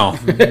driving? No.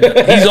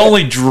 He's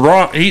only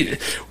drunk.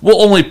 We'll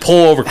only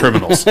pull over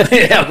criminals.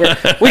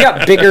 Yeah, we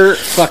got bigger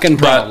fucking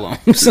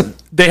problems.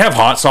 They have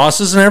hot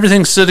sauces and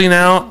everything sitting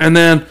out. And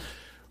then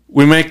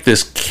we make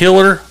this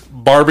killer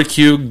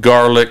barbecue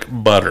garlic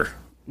butter.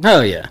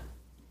 Oh, yeah.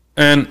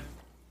 And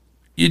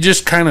you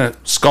just kind of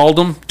scald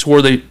them to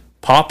where they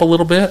pop a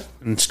little bit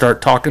and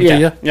start talking to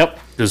you. Yep.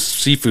 Because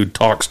seafood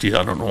talks to you.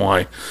 I don't know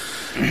why.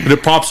 But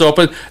it pops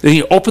open. Then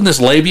you open this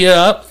labia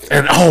up,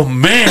 and oh,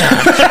 man.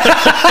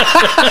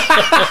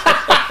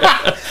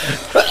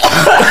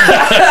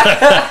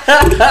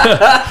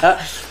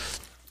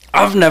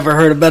 I've never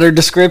heard a better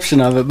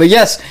description of it. But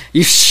yes,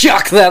 you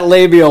shuck that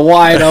labia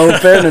wide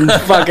open and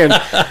fucking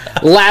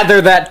lather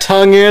that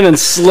tongue in and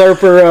slurp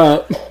her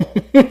up.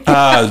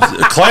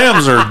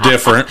 Clams are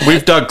different.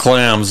 We've dug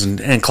clams,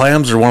 and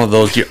clams are one of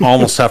those you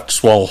almost have to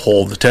swallow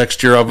whole. The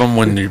texture of them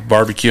when you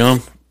barbecue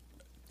them.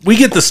 We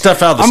get the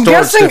stuff out of the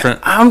store. It's different.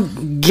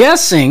 I'm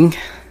guessing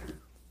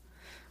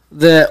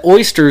that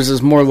oysters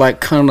is more like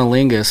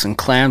cunnilingus and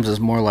clams is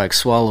more like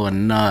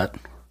swallowing nut.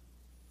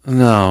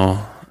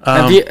 No.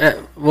 Have you?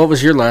 What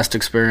was your last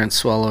experience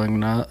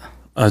swallowing nut?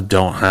 I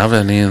don't have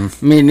any.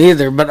 Me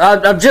neither, but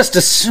I'm just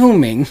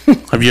assuming.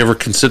 Have you ever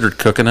considered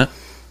cooking it?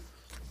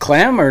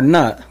 Clam or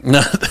nut?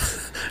 No.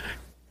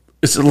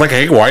 It's like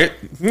egg white.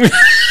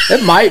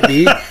 It might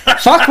be.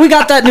 Fuck, we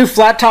got that new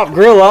flat top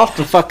grill. I'll have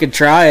to fucking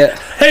try it.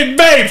 Hey,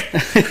 babe!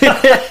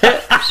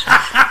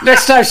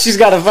 Next time she's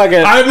got a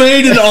fucking... I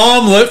made an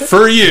omelet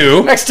for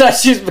you. Next time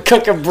she's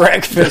cooking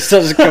breakfast,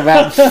 doesn't come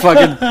out and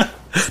fucking...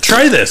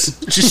 Try this.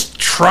 Just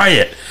try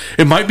it.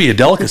 It might be a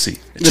delicacy.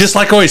 Just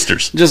like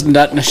oysters. Just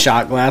nut in a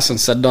shot glass and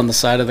set it on the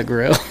side of the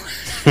grill.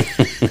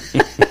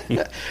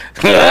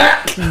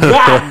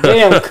 God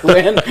damn,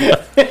 Quinn.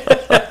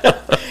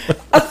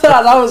 I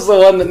thought I was the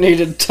one that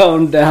needed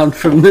toned down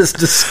from this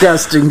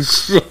disgusting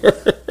shit.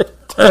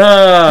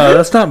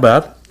 That's not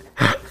bad.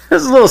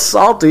 It's a little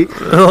salty. A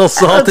little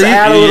salty? Let's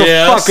add a little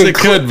Yes, fucking it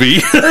could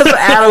be. Let's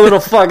add a little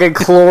fucking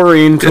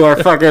chlorine to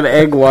our fucking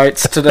egg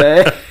whites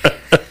today.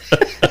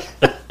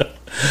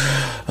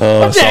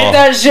 Take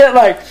that shit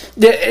like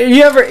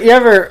you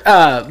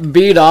ever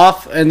beat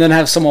off and then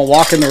have someone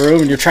walk in the room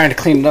and you're trying to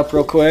clean it up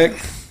real quick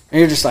and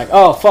you're just like,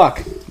 oh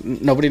fuck,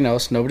 nobody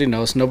knows,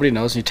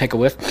 and you take a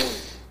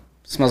whiff.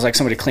 Smells like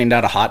somebody cleaned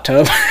out a hot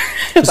tub.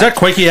 Is that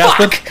Quakey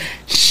Aspen?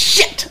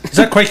 Shit. Is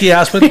that Quakey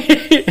Aspen?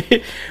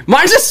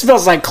 Mine just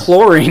smells like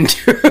chlorine,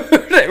 dude.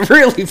 It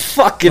really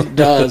fucking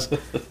does.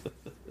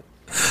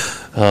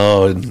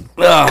 Oh, in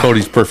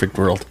Cody's perfect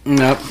world.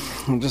 Nope.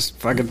 It just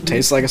fucking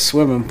tastes like a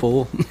swimming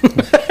pool.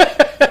 It's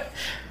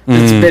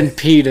been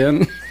peed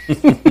in.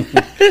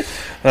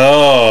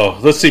 Oh,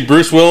 let's see.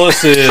 Bruce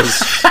Willis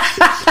is...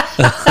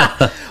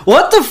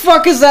 What the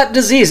fuck is that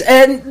disease?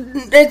 And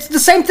it's the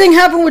same thing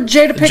happened with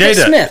Jada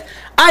Pinkett Smith.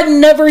 I'd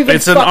never even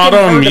It's an fucking heard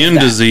of autoimmune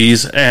that.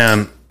 disease,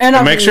 and it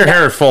I've makes your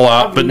hair fall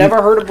out. I've But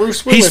never heard of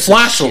Bruce Willis. he's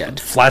flatulent.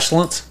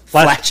 Flatulence?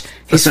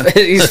 He's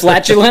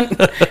flatulent.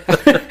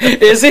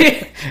 Is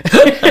he?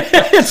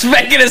 It's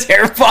making his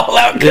hair fall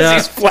out because Yeah.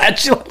 he's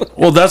flatulent.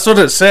 Well, that's what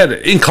it said.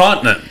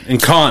 Incontinent.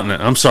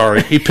 I'm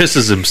sorry. He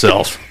pisses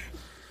himself.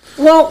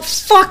 Well,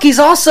 fuck. He's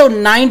also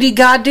 90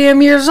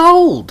 goddamn years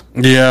old.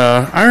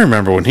 Yeah, I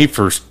remember when he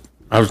first...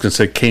 I was going to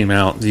say came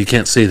out. You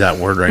can't say that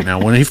word right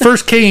now. When he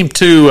first came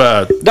to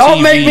Don't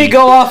TV make me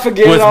go off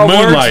again with on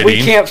words we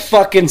moonlighting. can't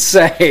fucking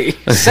say.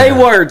 Say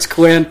words,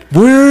 Quinn.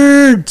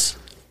 Words,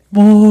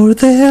 more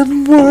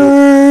than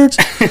words.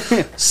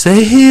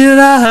 Say it,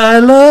 I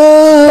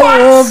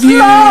love you.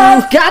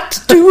 Love got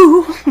to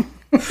do.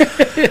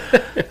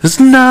 It's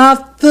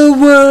not the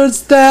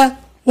words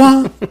that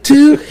want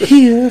to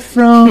hear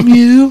from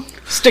you.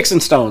 Sticks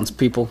and stones,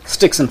 people.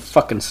 Sticks and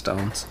fucking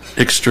stones.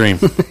 Extreme.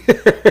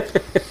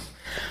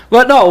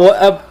 But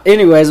no,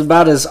 anyways,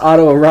 about his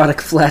autoerotic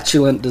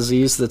flatulent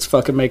disease that's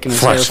fucking making his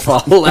hair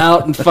fall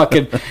out and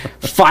fucking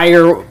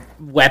fire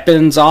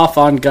weapons off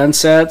on gun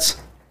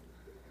sets.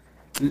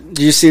 Did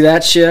you see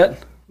that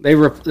shit? They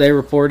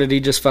reported he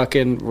just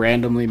fucking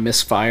randomly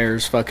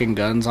misfires fucking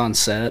guns on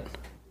set.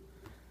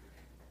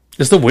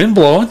 Is the wind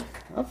blowing?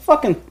 That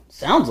fucking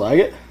sounds like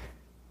it.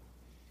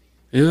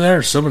 Either there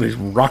or somebody's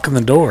rocking the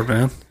door,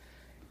 man.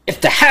 If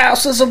the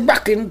house is a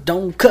rockin',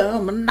 don't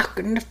come a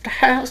knockin' if the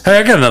house... Hey,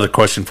 I got another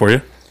question for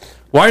you.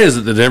 Why is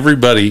it that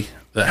everybody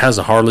that has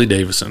a Harley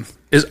Davidson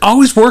is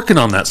always working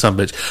on that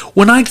sumbitch?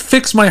 When I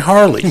fix my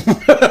Harley,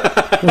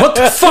 what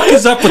the fuck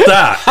is up with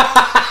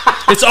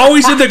that? It's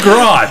always in the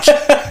garage.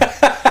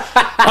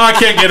 Oh, I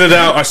can't get it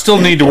out. I still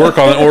need to work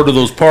on it, order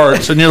those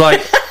parts. And you're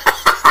like,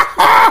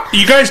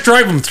 you guys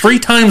drive them 3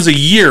 times a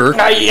year.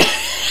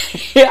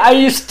 I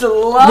used to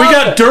love We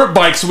got dirt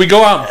bikes that we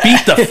go out and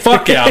beat the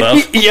fuck out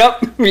of.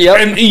 Yep.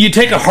 And you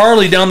take a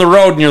Harley down the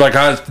road and you're like,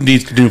 it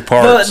needs to do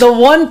parts. The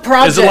one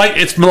project... Is it like,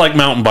 it's like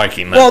mountain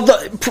biking then?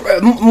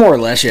 Well, more or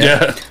less,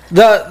 yeah.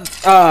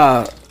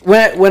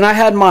 When I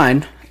had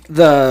mine,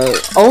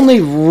 the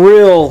only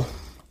real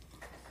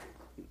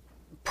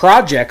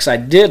projects I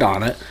did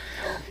on it...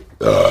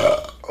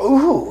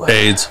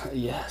 AIDS.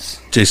 Yes.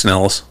 Jason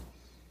Ellis.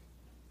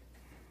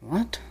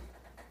 What?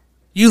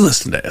 You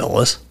listen to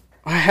Ellis.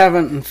 I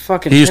haven't in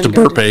fucking... He used to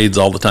burp AIDS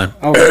all the time.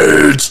 Oh.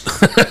 AIDS.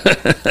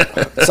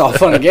 It's all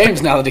fun and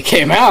games now that he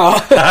came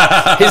out.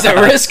 He's at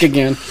risk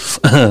again.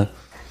 Oh,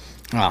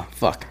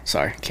 fuck.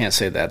 Sorry. Can't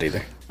say that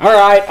either. All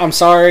right. I'm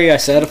sorry. I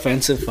said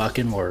offensive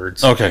fucking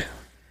words. Okay.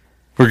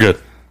 We're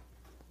good.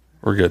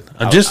 We're good.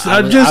 I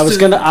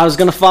was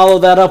gonna follow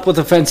that up with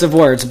offensive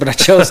words, but I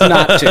chose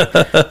not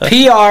to.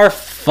 PR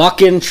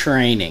fucking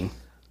training.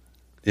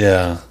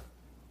 Yeah.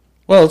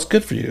 Well, it's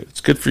good for you. It's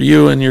good for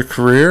you and your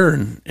career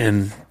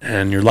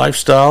and your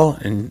lifestyle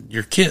and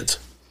your kids.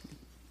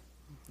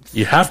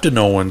 You have to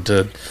know when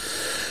to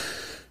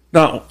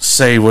not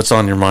say what's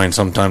on your mind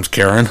sometimes,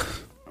 Karen.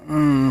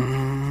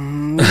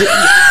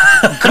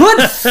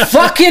 Good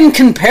fucking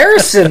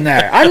comparison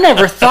there. I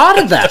never thought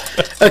of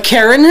that. A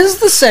Karen is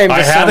the same.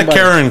 I had a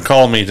Karen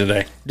call me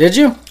today. Did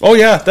you? Oh,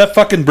 yeah. That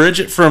fucking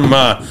Bridget from,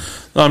 I'm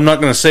not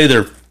going to say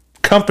their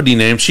company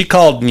name. She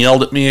called and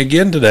yelled at me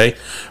again today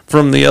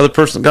from the other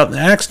person that got in the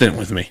accident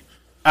with me.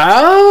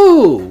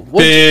 Oh.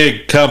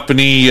 Big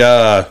company.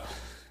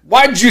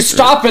 Why'd you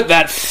stop at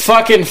that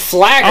fucking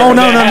flagger? Oh,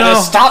 no, that no, had a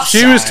no. stop She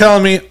sign? was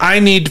telling me I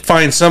need to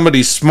find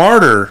somebody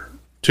smarter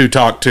to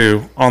talk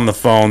to on the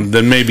phone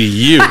than maybe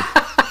you.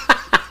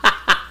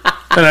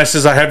 And I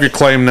says, I have your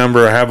claim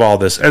number. I have all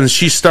this. And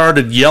she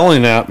started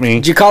yelling at me.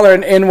 Did you call her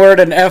an N-word,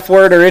 an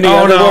F-word, or any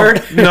other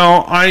word?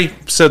 No, I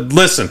said,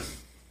 listen.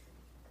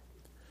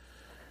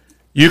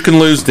 You can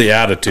lose the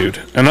attitude.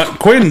 And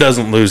Quinn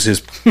doesn't lose his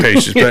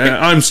patience, but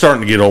I'm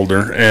starting to get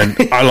older, and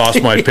I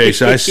lost my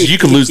patience. I said, you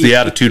can lose the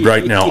attitude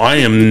right now. I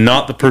am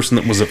not the person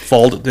that was at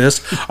fault at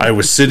this. I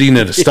was sitting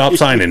at a stop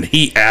sign, and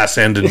he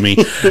ass-ended me.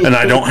 And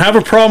I don't have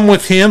a problem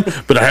with him,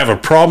 but I have a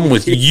problem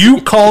with you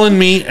calling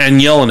me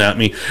and yelling at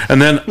me.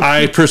 And then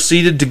I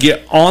proceeded to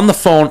get on the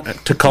phone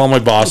to call my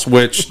boss,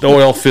 which the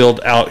oil field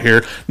out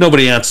here,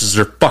 nobody answers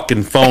their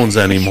fucking phones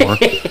anymore.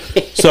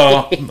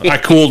 So I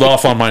cooled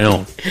off on my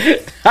own.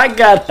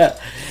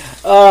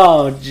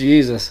 Oh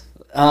Jesus!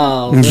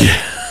 Oh,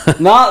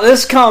 not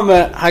this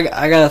comment. I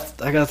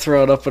gotta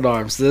throw it up in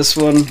arms. This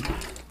one,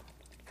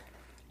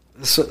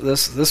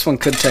 this one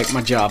could take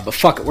my job, but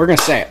fuck it, we're gonna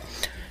say it.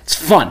 It's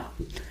fun.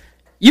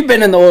 You've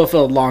been in the oil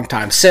field a long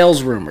time.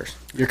 Sales rumors.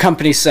 Your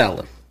company's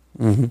selling.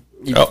 Mm-hmm.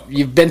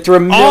 You've been through a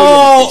million.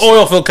 All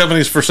oil field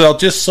companies for sale,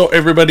 just so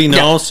everybody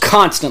knows. Yeah,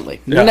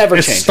 constantly, never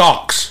it's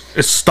change.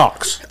 It's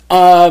stocks.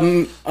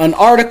 An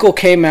article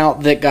came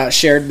out that got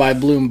shared by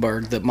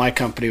Bloomberg that my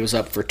company was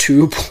up for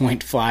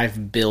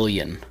 $2.5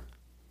 billion.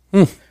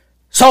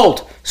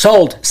 Sold.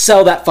 Sell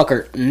that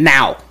fucker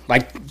now.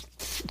 Like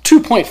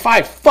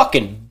 2.5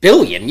 fucking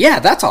billion. Yeah,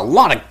 that's a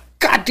lot of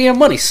goddamn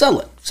money.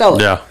 Sell it.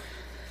 Yeah.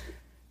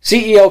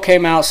 CEO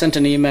came out, sent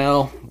an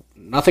email.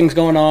 Nothing's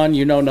going on.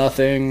 You know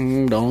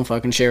nothing. Don't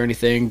fucking share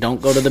anything. Don't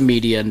go to the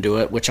media and do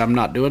it, which I'm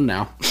not doing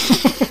now.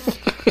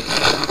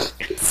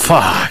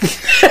 Fuck.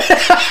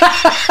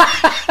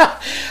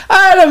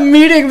 I had a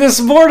meeting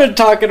this morning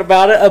talking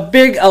about it. A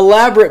big,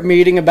 elaborate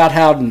meeting about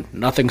how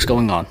nothing's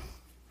going on.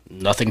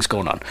 Nothing's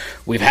going on.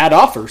 We've had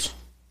offers.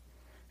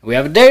 We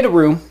have a data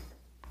room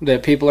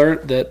that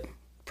that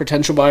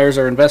potential buyers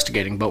are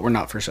investigating, but we're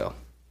not for sale.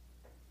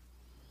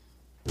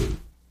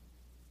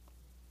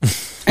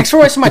 Thanks for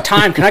wasting my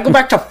time. Can I go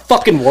back to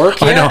fucking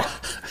work yet? I know.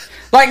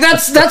 Like,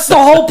 that's the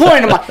whole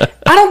point. I'm like,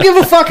 I don't give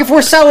a fuck if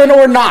we're selling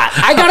or not.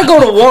 I gotta go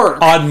to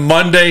work. On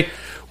Monday,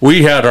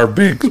 we had our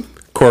big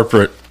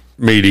corporate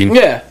meeting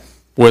Yeah.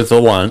 with a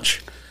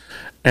lunch.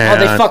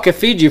 And Oh, they fucking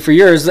feed you for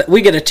yours.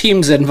 We get a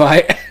Teams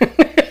invite.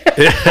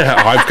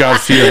 yeah, I've got a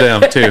few of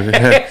them, too.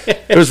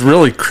 It was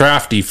really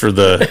crafty for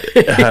the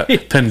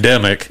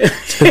pandemic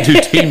to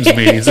do Teams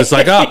meetings. It's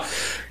like, oh,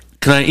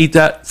 can I eat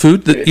that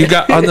food that you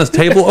got on the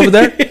table over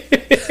there?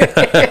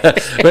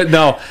 But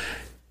no,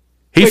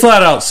 he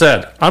flat out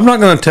said, I'm not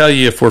going to tell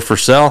you if we're for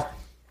sale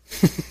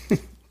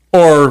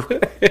or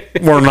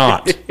we're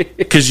not,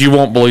 because you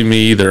won't believe me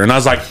either. And I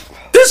was like,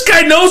 this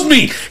guy knows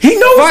me. He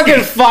knows Fucking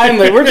me.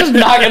 finally. We're just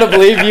not going to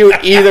believe you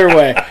either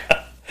way.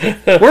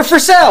 We're for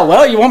sale.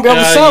 Well, you won't be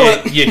able to sell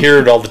it. You hear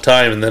it all the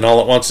time, and then all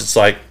at once it's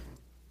like,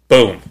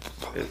 boom.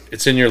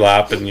 It's in your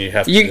lap, and you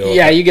have to deal with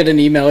it. You get an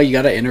email. You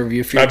got to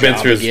interview for your I've been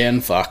job through-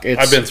 again. Fuck.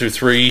 I've been through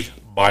 3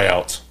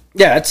 buyouts.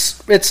 Yeah,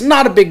 it's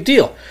not a big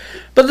deal.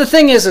 But the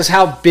thing is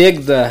how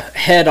big the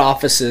head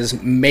offices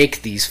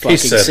make these fucking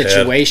said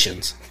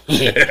situations.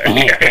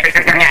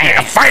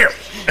 Fire!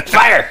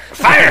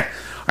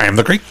 I am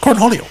the great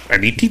Cornholio. I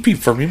need TP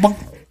for me, mom.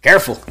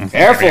 Careful. We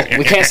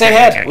can't say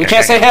head. We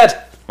can say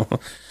head.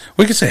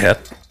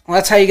 Well,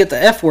 that's how you get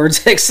the F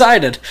words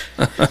excited.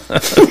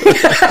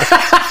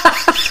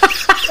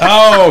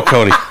 Oh,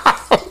 Cody.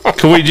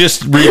 Can we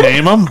just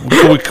rename them?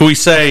 Can we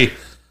say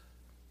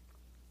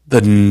the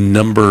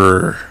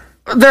number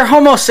They're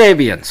Homo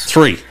sapiens.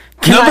 3?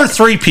 Number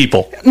 3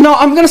 people. No,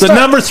 I'm going to The start.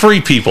 number 3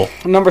 people.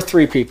 Number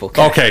 3 people.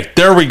 Okay,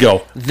 there we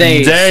go.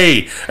 Theys.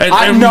 They. And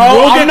I'm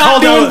we'll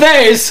not doing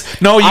theys.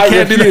 No, you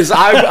can't do refuse.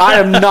 that. I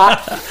am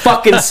not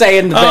fucking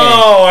saying they.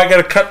 Oh, I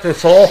gotta cut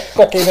this whole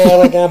fucking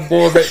out on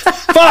board.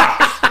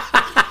 Fuck!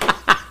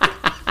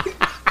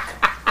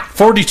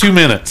 42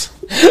 minutes.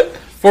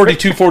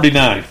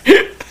 42:49.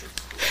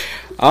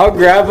 I'll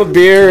grab a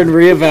beer and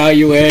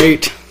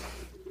reevaluate.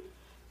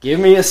 Give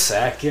me a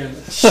second.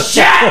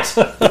 Shit!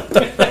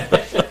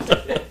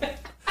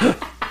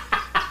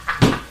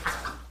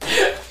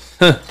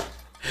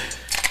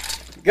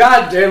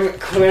 God damn it,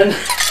 Quinn.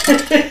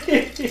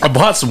 I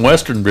bought some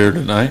Western beer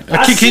tonight.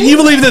 Can you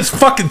believe that's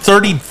fucking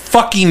 $30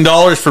 fucking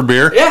for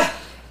beer? Yeah.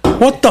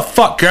 What the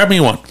fuck? Grab me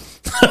one.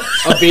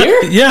 A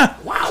beer? Yeah.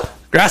 Wow.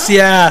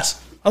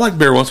 Gracias. I like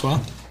beer once in a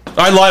while.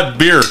 I like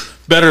beer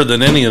better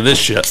than any of this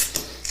shit.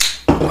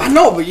 I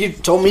know, but you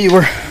told me you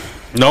were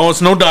No,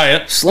 it's no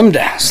diet. slim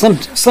down. Slim No,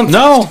 fast,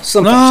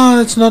 slim fast. no,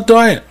 it's not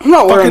diet. I'm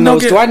not wearing Fucking don't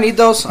those. get- Do I need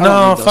those? I No,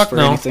 don't need those fuck for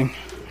no. anything.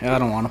 Yeah, I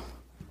don't want them.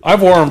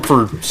 I've worn them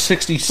for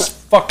 60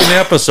 fucking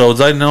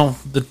episodes. I know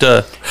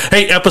that.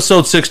 Hey,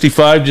 episode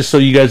 65, just so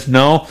you guys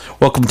know,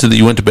 welcome to the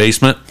You Went to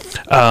Basement.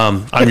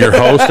 I'm your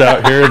host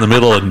out here in the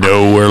middle of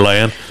nowhere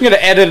land. I'm going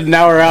to edit an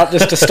hour out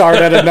just to start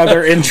at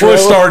another intro. We're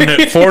starting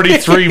at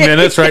 43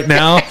 minutes right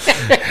now,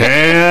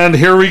 and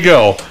here we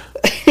go.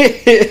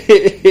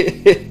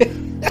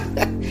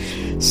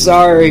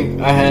 Sorry,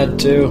 I had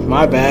to.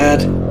 My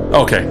bad.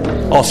 Okay,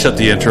 I'll shut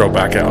the intro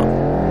back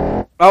out.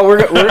 Oh,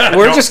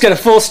 we're just going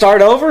to full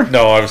start over?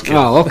 No, I was kidding.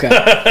 Oh, okay.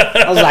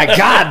 I was like,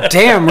 God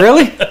damn,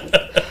 really?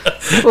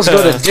 Let's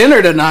go to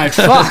dinner tonight.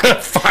 Fuck.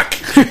 Fuck.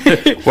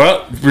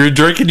 Well, we're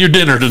drinking your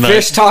dinner tonight.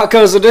 Fish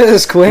tacos it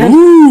is, Quinn.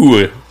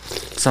 Ooh.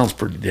 sounds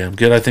pretty damn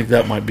good. I think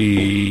that might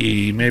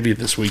be maybe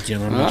this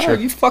weekend. I'm not sure.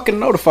 You fucking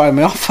notify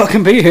me. I'll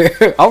fucking be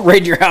here. I'll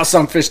raid your house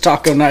on Fish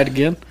Taco Night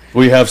again.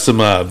 We have some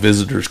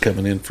visitors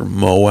coming in from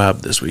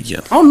Moab this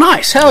weekend. Oh,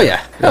 nice. Hell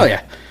yeah. Hell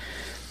yeah.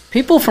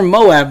 People from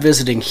Moab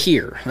visiting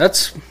here.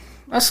 That's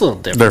a little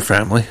different. Their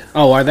family.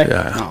 Oh, are they?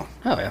 Yeah. Oh,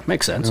 hell yeah.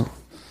 Makes sense.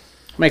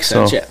 Makes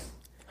sense, yeah.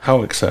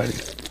 How exciting.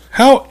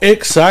 How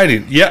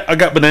exciting. Yeah, I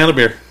got banana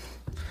beer.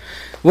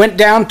 Went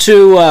down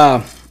to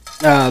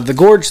the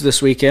Gorge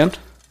this weekend.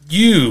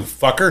 You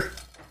fucker.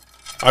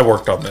 I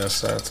worked on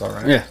this. That's all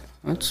right. Yeah.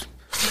 That's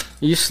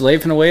you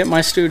slaving away at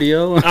my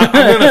studio. I'm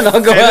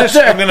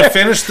going to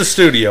finish the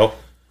studio.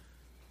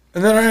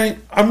 And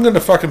then I'm going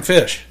to fucking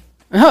fish.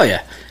 Hell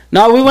yeah.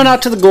 No, we went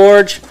out to the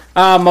Gorge.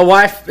 My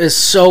wife is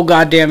so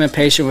goddamn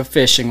impatient with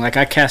fishing. Like,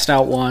 I cast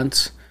out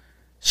once.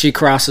 She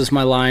crosses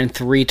my line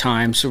 3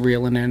 times,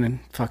 reeling in and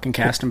fucking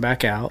casting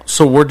back out.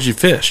 So where did you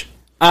fish?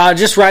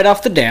 Just right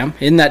off the dam,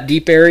 in that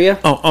deep area.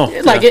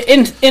 Like, yeah.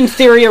 in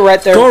theory,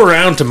 right there. Go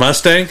around to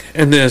Mustang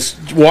and then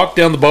walk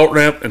down the boat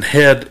ramp and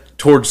head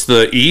towards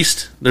the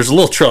east. There's a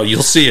little trail.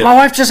 You'll see it. My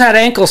wife just had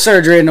ankle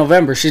surgery in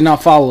November. She's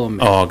not following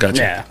me. Oh,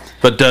 gotcha. Yeah.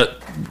 But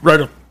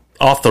right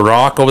off the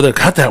rock over there,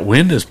 God, that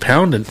wind is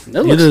pounding.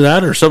 Either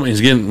that or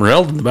something's getting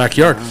railed in the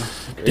backyard.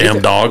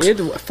 Damn dogs.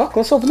 Fuck,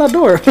 let's open that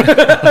door.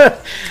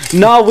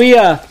 No,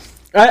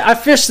 I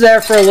fished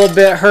there for a little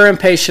bit. Her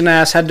impatient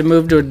ass had to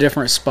move to a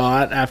different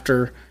spot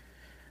after.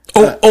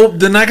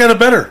 Then I got it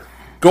better.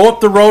 Go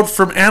up the road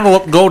from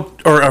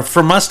Antelope,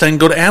 from Mustang,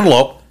 go to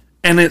Antelope,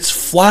 and it's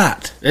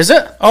flat. Is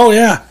it? Oh,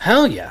 yeah.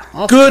 Hell yeah.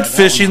 Good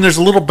fishing. There's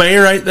a little bay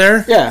right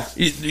there. Yeah.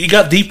 You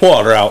got deep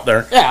water out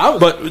there. Yeah.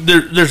 But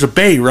there's a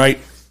bay right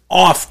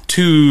off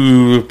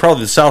to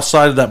probably the south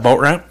side of that boat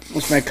ramp.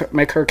 Let's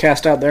make her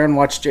cast out there and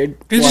watch Jade.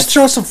 Dude, just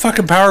throw some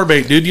fucking power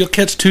bait, dude. You'll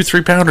catch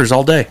 2-3 pounders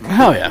all day.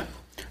 Hell yeah.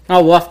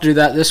 Oh, we'll have to do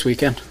that this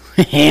weekend.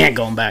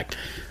 Going back.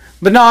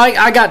 But no,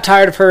 I got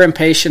tired of her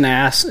impatient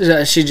ass.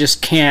 She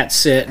just can't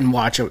sit and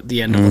watch at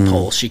the end of a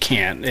pole. She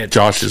can't.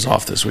 Josh is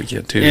off this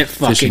weekend, too.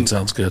 Fishing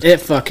sounds good. It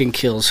fucking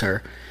kills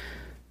her.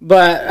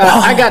 But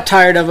I got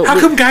tired of it. How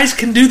come guys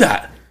can do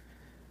that?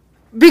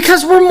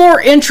 Because we're more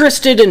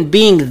interested in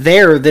being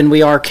there than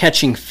we are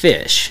catching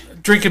fish.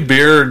 Drinking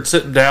beer and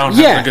sitting down,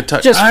 yeah, having a good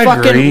time. Just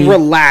fucking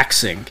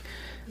relaxing.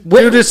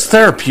 Dude, it's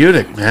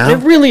therapeutic, man.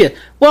 It really is.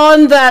 Well,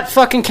 in that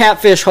fucking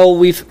catfish hole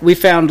we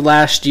found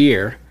last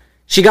year,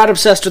 she got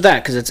obsessed with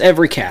that because it's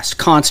every cast,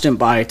 constant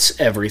bites,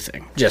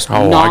 everything. Just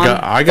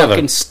I got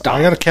a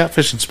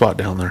catfishing spot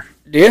down there.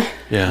 Do you?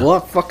 Yeah. Well, I'll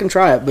fucking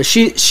try it. But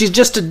she's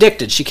just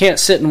addicted. She can't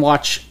sit and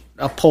watch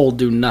a pole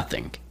do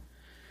nothing.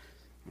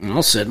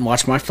 I'll sit and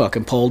watch my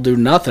fucking pole do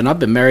nothing. I've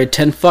been married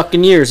 10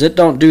 fucking years. It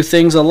don't do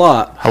things a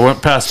lot. I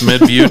went past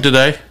Midview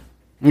today.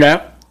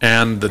 Yeah.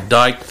 And the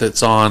dike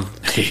that's on...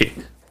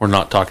 We're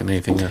not talking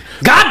anything there.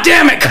 God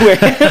damn it,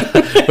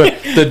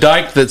 Quinn! The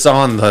dike that's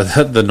on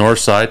the north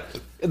side.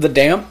 The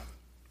dam?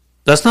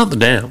 That's not the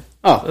dam.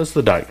 Oh. That's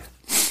the dike.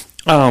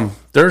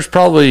 There's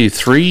probably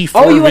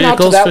 3-4 you went vehicles out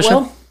to that fishing.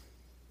 well?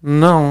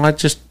 No,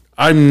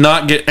 I'm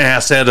not getting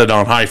ass-headed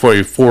on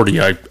Highway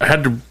 40. I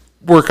had to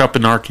work up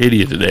in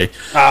Arcadia today.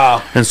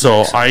 Oh. And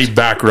so I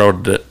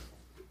backroaded it.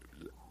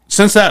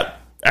 Since that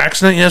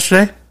accident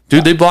yesterday,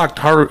 dude, they blocked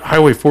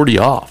Highway 40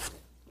 off.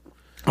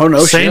 Oh,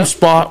 no Same shit.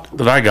 spot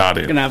that I got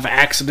in. You're going to have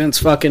accidents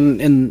fucking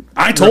in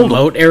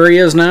remote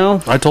areas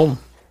now. I told him.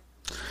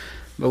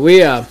 But we,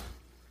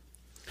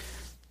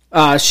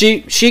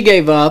 she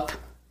gave up.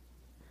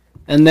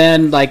 And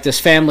then, like, this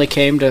family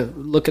came to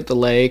look at the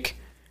lake.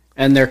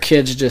 And their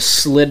kids just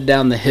slid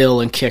down the hill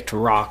and kicked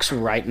rocks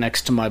right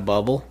next to my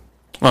bubble.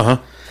 Uh-huh.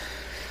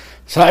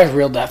 So I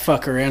reeled that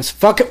fucker in. So,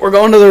 fuck it, we're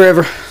going to the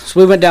river.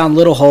 So we went down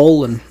Little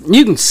Hole. And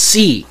you can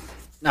see...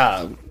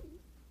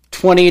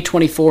 20,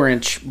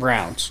 24-inch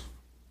browns.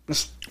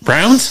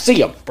 Browns? See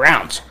them.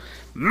 Browns.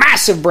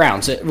 Massive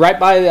browns. Right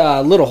by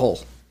Little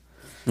Hole.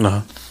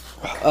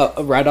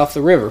 Uh-huh. Right off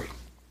the river.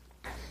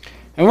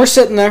 And we're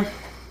sitting there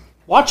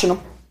watching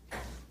them.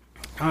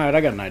 All right, I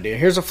got an idea.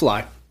 Here's a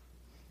fly.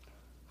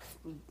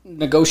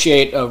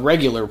 Negotiate a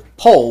regular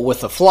pole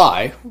with a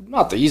fly.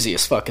 Not the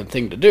easiest fucking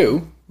thing to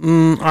do.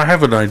 I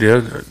have an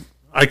idea.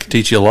 I could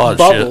teach you a lot of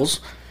Bubbles.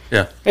 shit.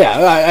 Yeah. Yeah,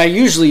 I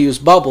usually use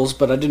bubbles,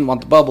 but I didn't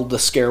want the bubble to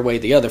scare away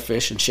the other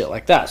fish and shit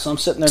like that. So I'm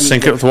sitting there.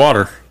 Sink it with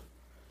water.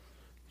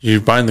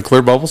 You buying the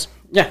clear bubbles?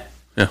 Yeah.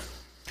 Yeah.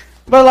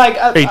 But like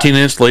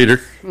 18-inch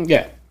leader.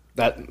 Yeah.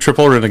 That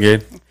Triple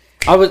Renegade.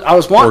 I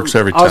was wanting Works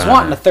every I was time.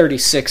 wanting a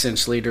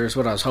 36-inch leader is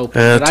what I was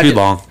hoping. But Too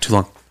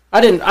long.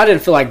 I didn't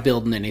feel like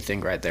building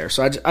anything right there.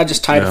 So I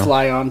just tied a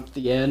fly on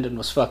the end and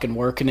was fucking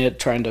working it,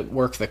 trying to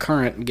work the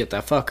current and get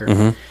that fucker.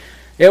 Mm-hmm.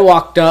 It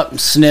walked up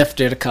and sniffed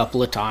it a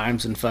couple of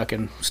times and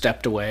fucking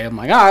stepped away. I'm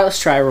like, all right,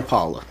 let's try a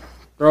Rapala.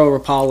 Throw a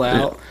Rapala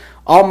out. Yeah.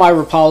 All my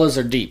Rapalas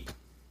are deep.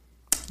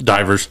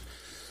 Divers.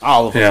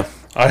 All of them. Yeah,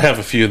 I have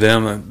a few of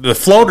them. The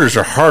floaters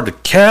are hard to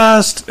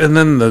cast, and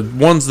then the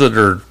ones that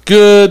are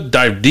good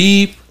dive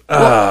deep.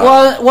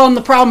 Well, and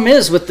the problem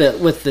is with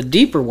the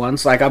deeper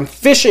ones, like I'm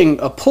fishing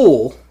a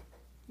pool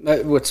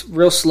with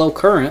real slow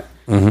current,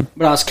 but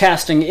I was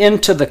casting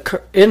into the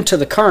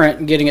current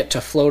and getting it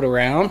to float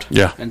around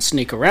and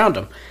sneak around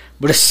them.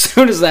 But as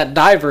soon as that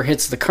diver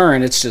hits the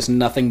current, it's just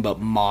nothing but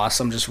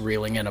moss. I'm just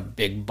reeling in a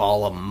big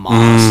ball of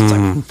moss. It's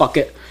like, fuck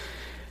it.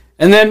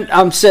 And then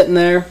I'm sitting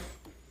there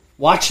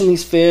watching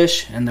these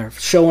fish, and they're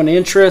showing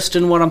interest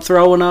in what I'm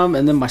throwing them.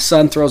 And then my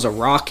son throws a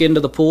rock into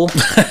the pool.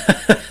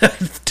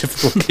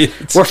 Typical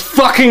kids. We're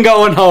fucking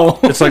going home.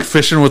 It's like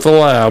fishing with a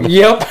lab.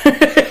 Yep.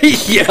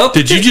 Yep.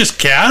 Did you just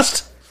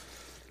cast?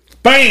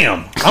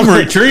 Bam! I'm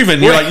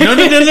retrieving. You're like, no.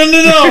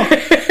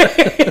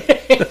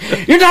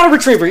 You're not a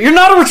retriever. You're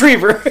not a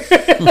retriever.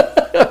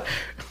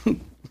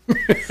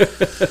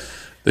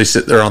 They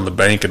sit there on the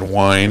bank and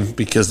whine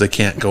because they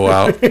can't go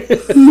out.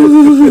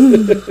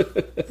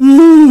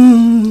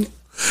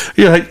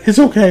 You're like, it's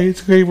okay.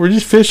 We're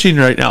just fishing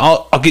right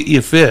now. I'll get you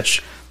a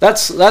fish.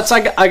 That's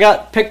I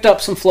got picked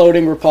up some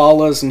floating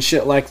Rapalas and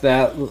shit like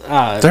that.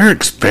 They're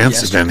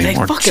expensive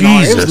anymore. They fucking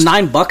are. It was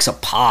 $9 a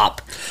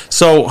pop.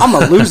 So I'm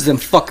gonna lose them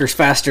fuckers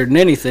faster than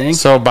anything.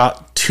 So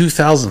about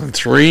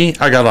 2003,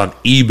 I got on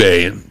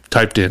eBay and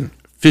typed in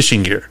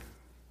fishing gear.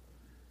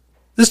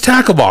 This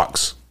tackle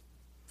box,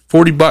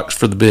 $40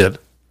 for the bid.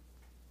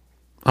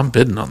 I'm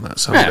bidding on that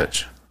son of a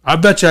bitch. I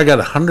bet you I got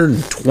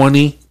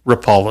 120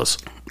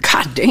 Rapalas.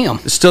 God damn.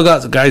 It's still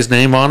got the guy's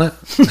name on it.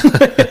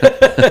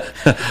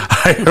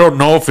 I don't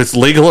know if it's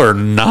legal or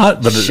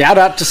not, but shout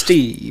out to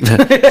Steve.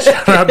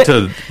 Shout out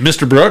to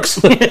Mr. Brooks.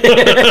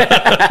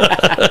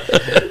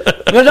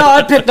 But no,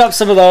 I picked up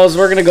some of those.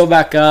 We're gonna go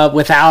back up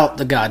without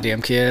the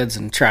goddamn kids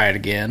and try it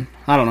again.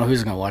 I don't know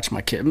who's gonna watch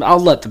my kid. I'll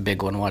let the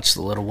big one watch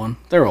the little one.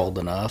 They're old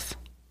enough.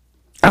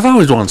 I've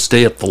always wanted to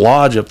stay up the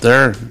lodge up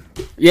there and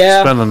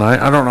spend the night.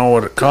 I don't know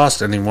what it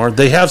costs anymore.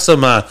 They have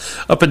some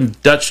up in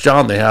Dutch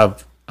John. They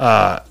have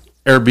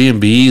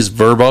Airbnbs,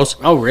 Verbos.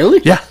 Oh,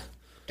 really? Yeah.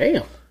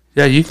 Damn.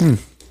 Yeah, you can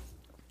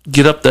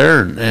get up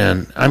there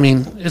and I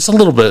mean, it's a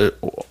little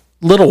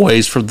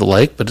ways from the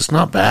lake, but it's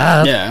not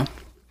bad. Yeah.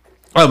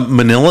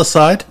 Manila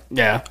side?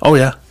 Yeah. Oh,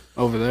 yeah.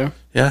 Over there?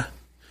 Yeah.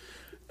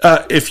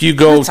 If you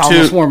go it's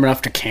almost warm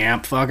enough to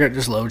camp. Fuck it.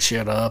 Just load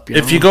shit up.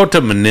 If you go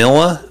to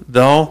Manila,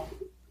 though,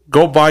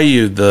 go buy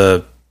you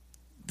the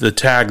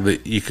tag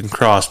that you can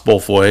cross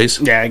both ways.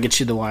 Yeah, get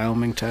you the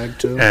Wyoming tag,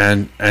 too.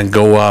 And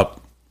go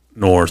up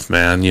north,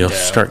 man. You'll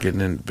start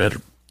getting into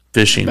better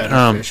fishing.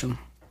 Fishing.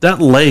 That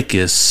lake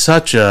is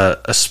such a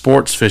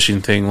sports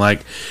fishing thing.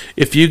 Like,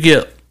 if you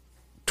get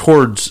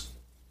towards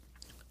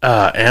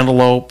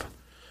Antelope,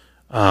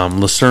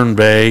 Lucerne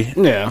Bay,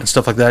 and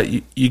stuff like that,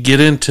 you get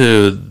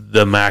into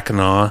the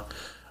Mackinac.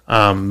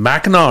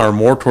 Mackinac are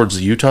more towards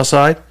the Utah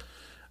side,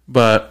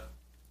 but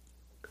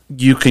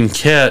you can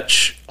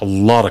catch a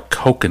lot of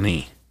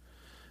kokanee.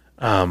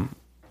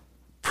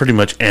 Pretty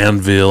much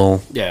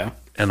Anvil. Yeah.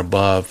 And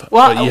above.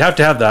 Well, but you have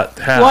to have that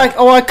hat.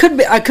 Well, I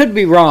could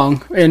be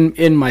wrong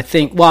in my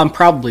think. Well, I'm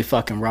probably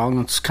fucking wrong.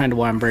 That's kind of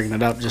why I'm bringing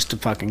it up, just to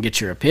fucking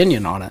get your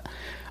opinion on it.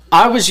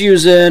 I was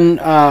using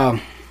I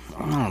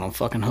don't know,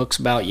 fucking hooks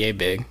about yay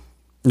big.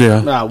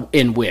 Yeah.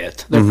 In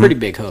width. They're pretty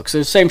big hooks.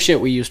 They're the same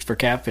shit we used for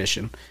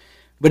catfishing.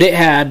 But it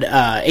had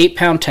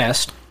 8-pound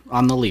test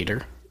on the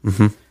leader.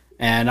 Mm-hmm.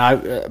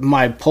 And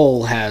my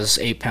pole has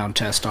 8-pound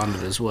test on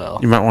it as well.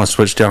 You might want to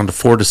switch down to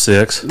 4 to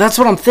 6. That's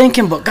what I'm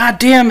thinking, but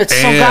goddamn, it's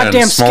so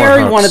goddamn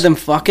scary. Hooks. One of them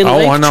fucking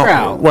lake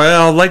trout.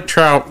 Well, lake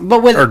trout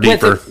are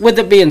deeper. With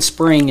it being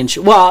spring and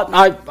shit. Well,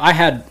 I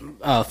had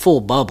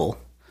full bubble.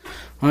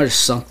 I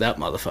just sunk that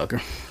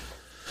motherfucker.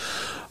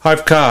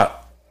 I've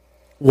caught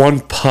one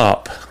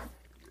pup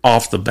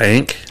off the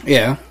bank.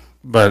 Yeah.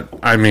 But,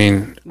 I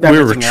mean,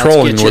 we were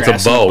trolling with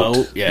a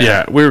boat.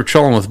 Yeah, we were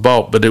trolling with a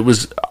boat, but it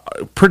was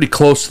pretty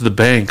close to the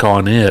bank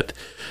on it.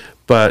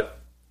 But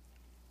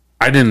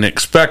I didn't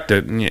expect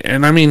it.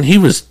 And I mean, he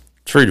was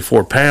 3 to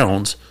 4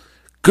 pounds.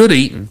 Good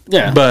eating.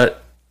 Yeah.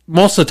 But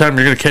most of the time,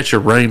 you're going to catch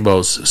your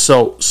rainbows.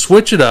 So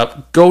switch it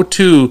up. Go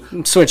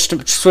to... Switch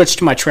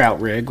to my trout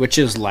rig, which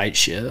is light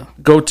shit.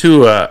 Go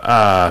to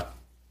a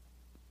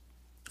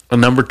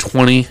number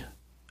 20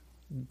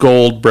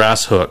 gold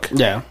brass hook.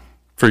 Yeah.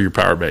 For your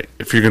power bait,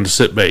 if you're going to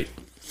sit bait.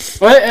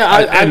 Well,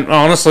 and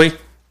honestly,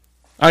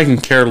 I can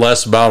care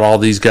less about all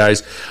these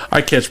guys.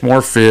 I catch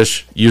more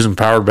fish using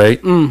power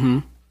bait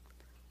than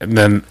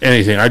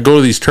anything. I go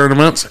to these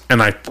tournaments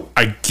and I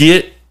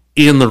get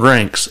in the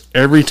ranks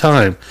every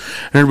time.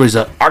 And everybody's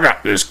like, I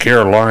got this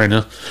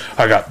Carolina,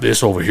 I got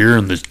this over here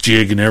and this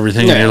jig and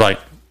everything. Yeah. And you're like,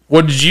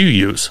 what did you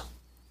use?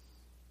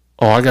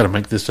 Oh, I got to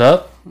make this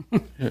up.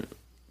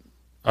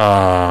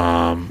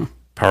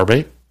 Power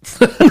bait.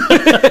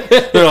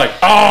 They're like,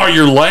 oh,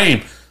 you're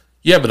lame.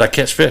 Yeah, but I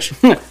catch fish.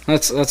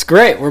 That's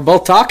great. We're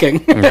both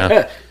talking.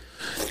 Yeah.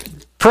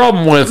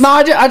 Problem with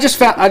I just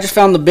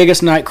found the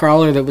biggest night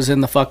crawler that was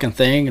in the fucking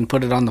thing and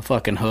put it on the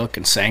fucking hook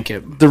and sank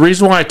it. The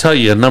reason why I tell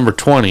you a number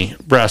 20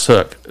 brass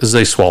hook is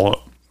they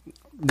swallow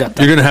it.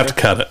 You're gonna have to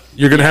cut it.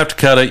 You're gonna have to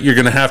cut it. You're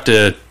gonna have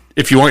to,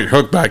 if you want your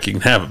hook back, you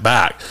can have it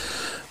back.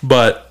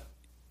 But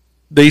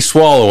they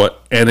swallow it,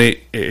 and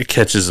it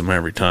catches them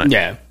every time.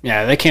 Yeah,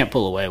 they can't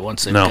pull away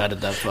once they've gutted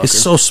that fucker. It's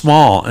so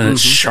small, and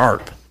it's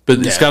sharp.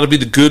 but it's got to be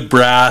the good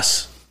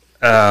brass.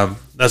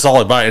 That's all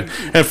I buy.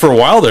 And for a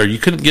while there, you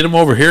couldn't get them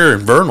over here in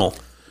Vernal.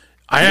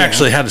 I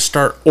actually had to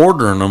start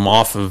ordering them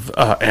off of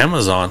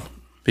Amazon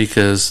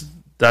because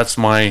that's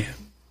my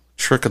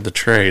trick of the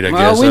trade, I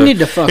guess. We need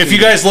to fucking... If you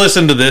guys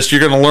listen to this, you're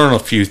going to learn a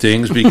few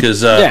things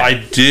because I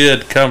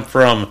did come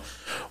from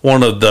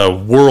one of the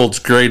world's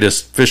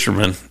greatest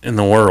fishermen in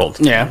the world.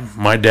 Yeah.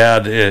 My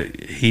dad,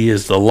 he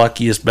is the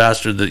luckiest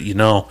bastard that you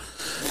know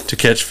to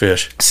catch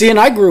fish. See, and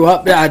I grew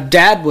up,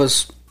 Dad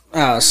was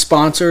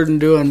sponsored and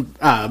doing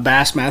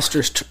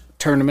Bassmasters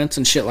tournaments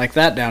and shit like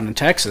that down in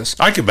Texas.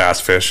 I could bass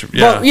fish,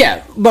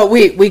 yeah. But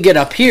we get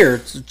up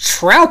here,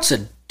 trout's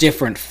a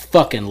different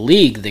fucking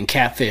league than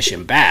catfish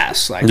and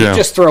bass. Like, you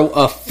just throw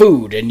a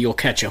food and you'll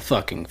catch a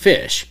fucking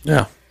fish.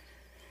 Yeah.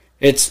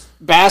 It's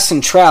bass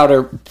and trout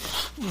are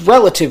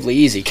relatively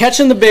easy.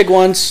 Catching the big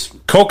ones.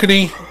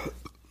 Kokanee,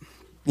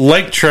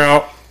 lake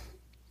trout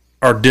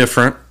are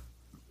different.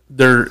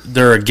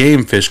 They're a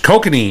game fish.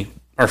 Kokanee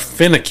are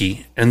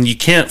finicky, and you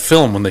can't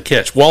fill them when they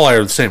catch. Walleye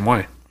are the same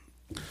way.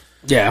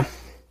 Yeah.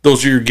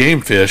 Those are your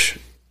game fish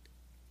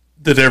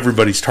that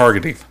everybody's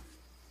targeting.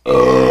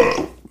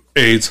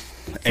 AIDS.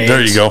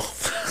 There you go.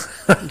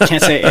 You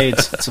can't say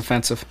AIDS. It's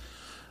offensive.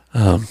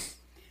 All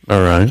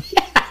right.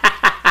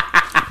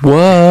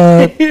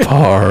 What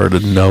part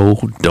of no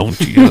don't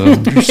you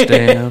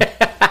understand?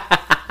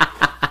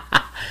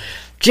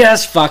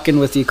 Just fucking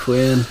with you,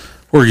 Quinn.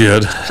 We're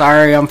good.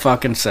 Sorry, I'm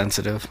fucking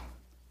sensitive.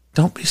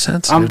 Don't be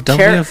sensitive.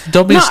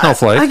 Don't be a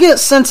snowflake. I get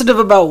sensitive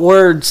about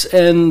words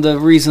and the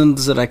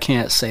reasons that I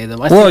can't say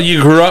them.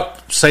 You grew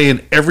up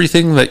saying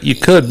everything that you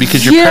could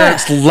because your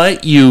parents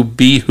let you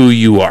be who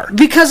you are.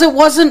 Because it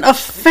wasn't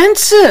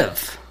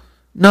offensive.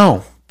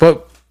 No,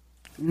 but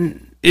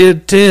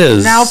it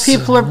is. Now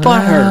people are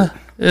butthurt.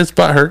 It's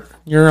butthurt.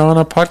 You're on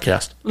a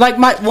podcast.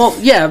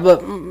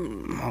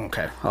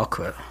 Okay, I'll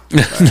quit.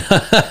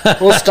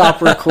 We'll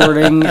stop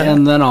recording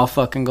and then I'll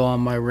fucking go on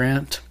my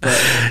rant. But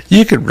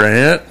you could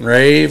rant,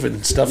 rave,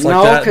 and stuff like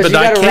that. No, because you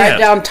got to write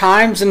down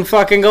times and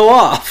fucking go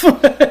off.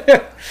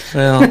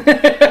 Well,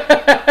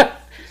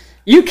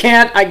 you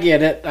can't. I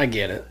get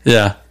it.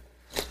 Yeah.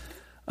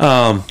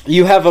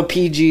 You have a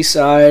PG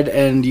side,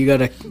 and you got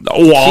to.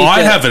 Well,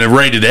 I haven't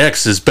rated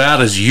X as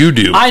bad as you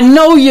do. I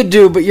know you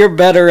do, but you're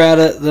better at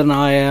it than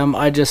I am.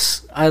 I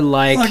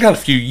got a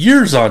few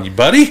years on you,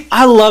 buddy.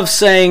 I love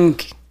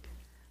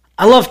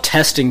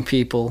testing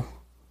people.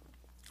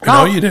 I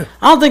know you do.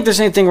 I don't think there's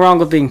anything wrong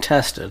with being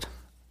tested.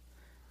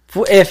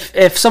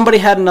 If somebody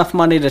had enough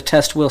money to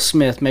test Will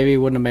Smith, maybe he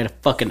wouldn't have made a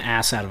fucking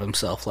ass out of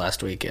himself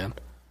last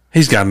weekend.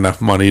 He's got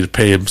enough money to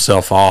pay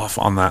himself off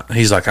on that.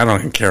 He's like, I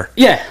don't even care.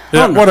 Yeah,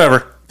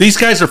 whatever. These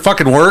guys are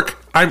fucking work.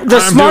 I'm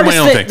doing my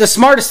own thing. The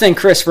smartest thing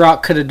Chris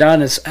Rock could have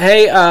done is,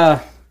 hey,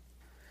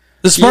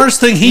 the smartest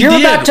thing he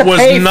did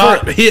was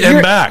not hit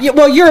him back.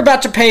 Well, you're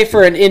about to pay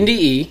for an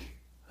NDE.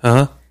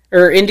 Or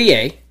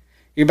NDA.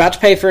 You're about to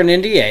pay for an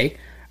NDA.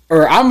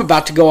 Or I'm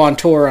about to go on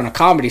tour on a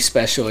comedy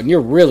special, and you're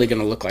really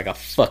going to look like a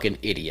fucking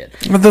idiot.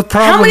 The problem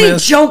How many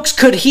jokes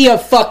could he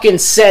have fucking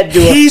said to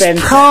offend him?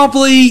 He's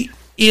probably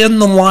in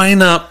the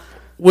lineup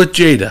with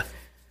Jada.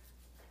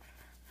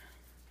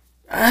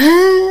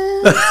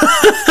 I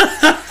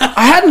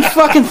hadn't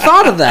fucking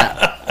thought of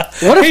that.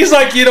 What if he's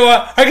like, you know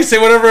what? I can say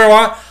whatever I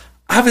want.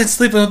 I've been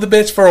sleeping with the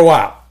bitch for a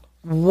while.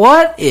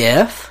 What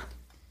if?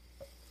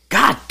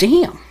 God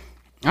damn.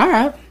 All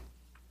right.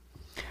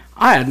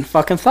 I hadn't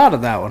fucking thought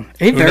of that one.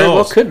 He very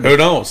well could be. Who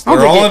knows?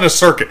 They're all in a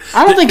circuit.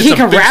 I don't think he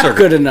can rap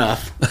good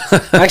enough.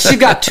 Like, she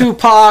got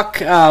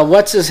Tupac,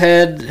 what's his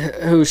head,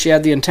 who she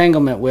had the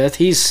entanglement with.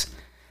 He's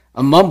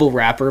a mumble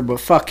rapper, but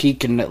fuck, he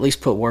can at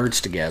least put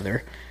words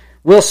together.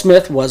 Will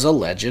Smith was a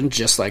legend,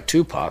 just like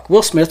Tupac.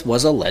 Will Smith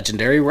was a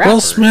legendary rapper.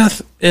 Will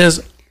Smith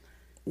is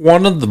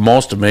one of the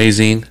most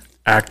amazing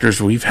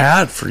actors we've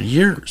had for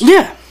years.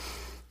 Yeah.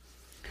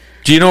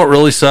 Do you know what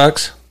really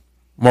sucks?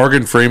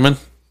 Morgan Freeman.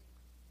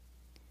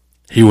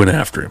 He went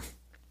after him.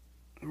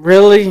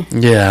 Really?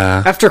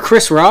 Yeah. After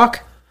Chris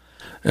Rock?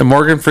 And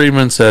Morgan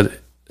Freeman said,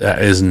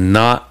 that is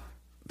not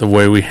the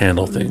way we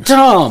handle things.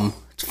 Dumb.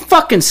 It's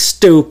fucking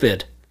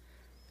stupid.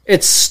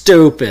 It's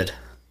stupid.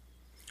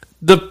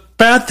 The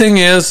bad thing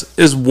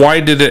is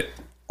why did it,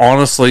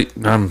 honestly,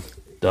 I'm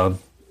done.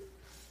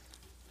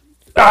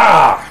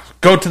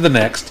 Go to the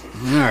next.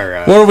 All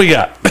right. What do we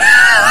got?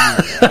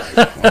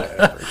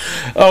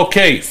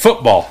 Okay,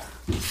 football.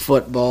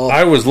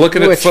 I was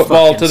looking at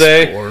football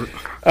today.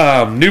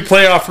 New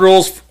playoff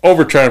rules,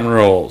 overtime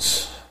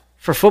rules.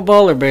 For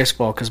football or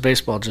baseball? Because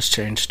baseball just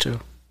changed too.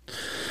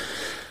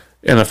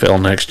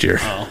 NFL next year.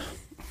 Oh.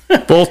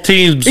 Both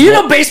teams. You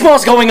know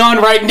baseball's going on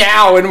right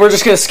now, and we're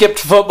just going to skip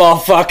to football.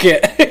 Fuck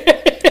it.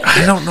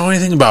 I don't know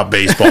anything about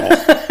baseball.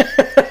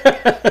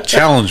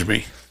 Challenge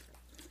me,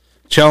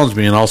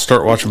 and I'll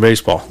start watching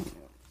baseball.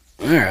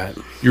 All right.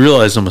 You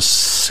realize I'm a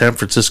San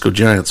Francisco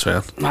Giants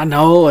fan. I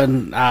know,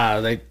 and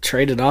they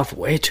traded off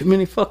way too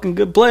many fucking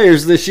good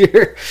players this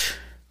year.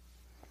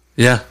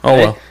 Yeah. Oh,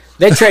 well.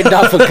 They traded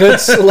off a good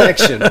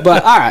selection.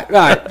 But, all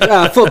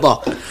right.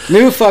 Football.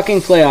 New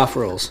fucking playoff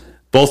rules.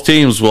 Both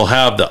teams will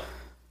have the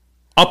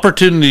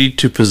opportunity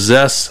to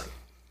possess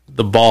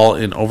the ball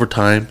in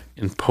overtime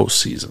in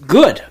postseason.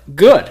 Good.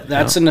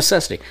 That's a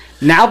necessity.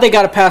 Now they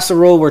got to pass the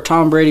rule where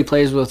Tom Brady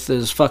plays with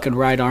his fucking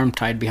right arm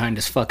tied behind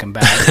his fucking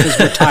back because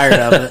we're tired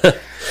of it.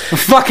 We're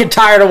fucking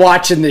tired of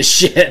watching this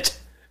shit.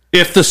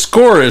 If the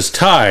score is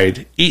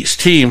tied, each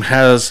team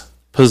has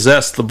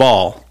possessed the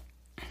ball.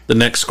 The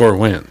next score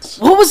wins.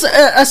 What was,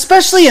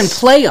 especially in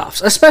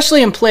playoffs,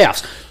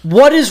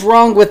 what is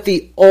wrong with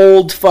the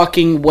old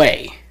fucking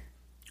way?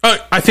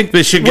 I think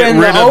they should get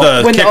rid of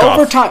the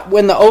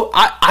kickoff.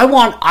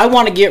 I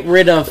want to get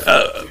rid of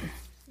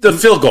the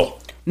field goal.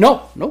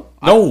 No.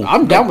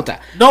 I'm down with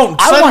that. No,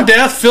 sudden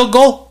death, field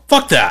goal,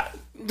 fuck that.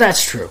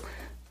 That's true.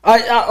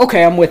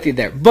 Okay, I'm with you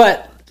there.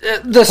 But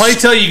play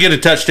till you get a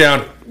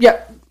touchdown.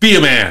 Yeah. Be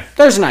a man.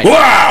 There's an idea.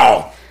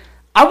 Wow!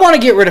 I want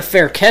to get rid of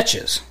fair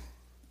catches.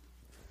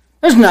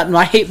 There's nothing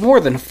I hate more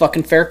than a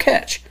fucking fair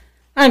catch.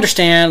 I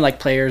understand,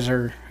 like, players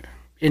are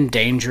in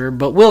danger,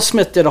 but Will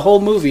Smith did a whole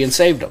movie and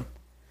saved them.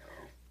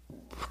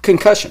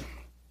 Concussion.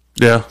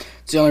 Yeah.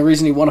 It's the only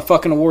reason he won a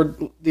fucking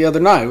award the other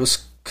night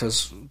was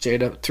because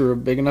Jada threw a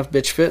big enough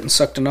bitch fit and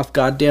sucked enough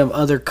goddamn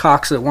other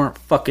cocks that weren't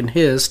fucking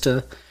his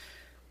to...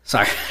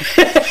 Sorry.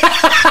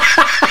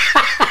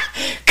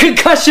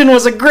 Concussion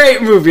was a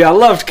great movie. I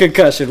loved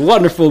Concussion.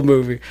 Wonderful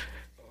movie.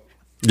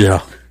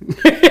 Yeah.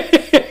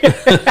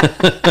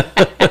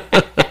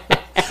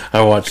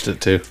 I watched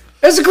it too.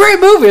 It's a great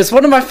movie. It's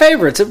one of my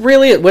favorites. It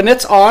really is. When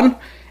it's on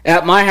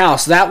at my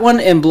house, that one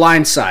and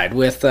Blindside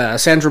with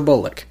Sandra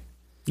Bullock.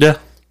 Yeah.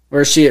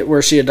 Where she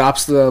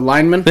adopts the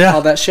lineman,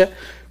 all that shit.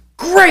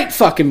 Great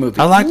fucking movie.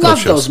 I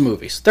love those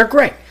movies. They're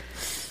great.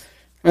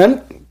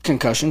 And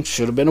Concussion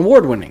should have been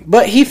award-winning.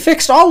 But he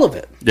fixed all of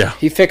it. Yeah.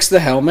 He fixed the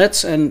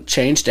helmets and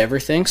changed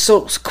everything.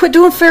 So quit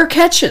doing fair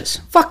catches.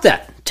 Fuck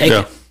that. Take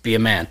it. Be a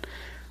man.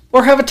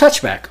 Or have a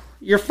touchback.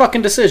 Your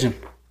fucking decision.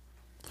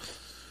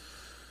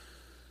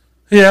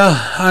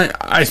 Yeah,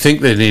 I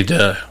think they need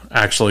to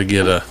actually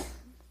get a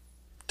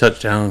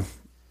touchdown.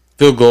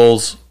 Field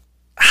goals.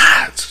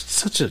 It's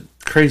such a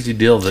crazy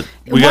deal that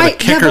we got a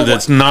kicker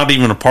that's not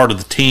even a part of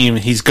the team.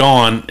 He's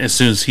gone as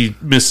soon as he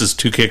misses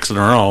 2 kicks in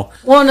a row.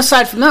 Well, and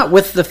aside from that,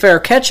 with the fair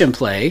catch in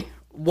play,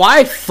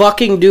 why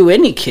fucking do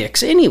any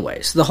kicks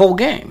anyways, the whole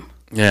game?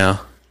 Yeah.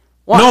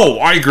 Why? No,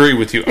 I agree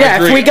with you.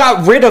 Yeah, if we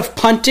got rid of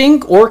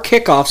punting or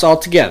kickoffs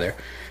altogether,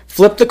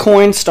 flip the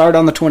coin, start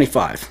on the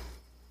 25.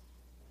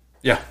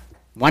 Yeah.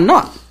 Why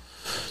not?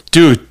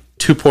 Do a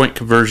 2-point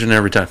conversion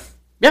every time.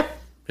 Yep.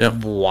 Yep.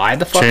 Why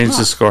the fuck Change not?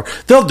 the score.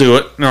 They'll do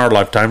it in our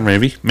lifetime,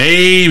 maybe.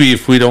 Maybe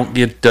if we don't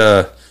get...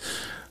 well,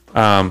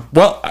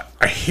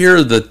 I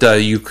hear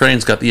that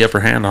Ukraine's got the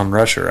upper hand on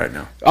Russia right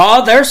now.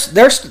 Oh,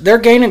 they're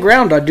gaining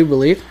ground, I do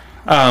believe.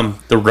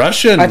 The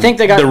Russian... I think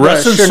they got the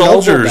Russian Chernobyl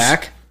soldiers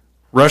back.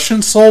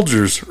 Russian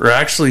soldiers are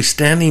actually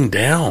standing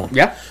down.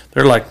 Yeah.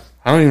 They're like,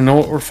 I don't even know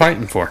what we're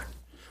fighting for.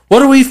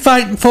 What are we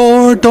fighting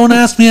for? Don't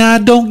ask me. I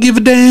don't give a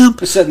damn.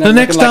 The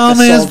next time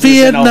is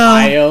Vietnam. In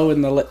Ohio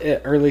in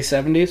the early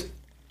 70s.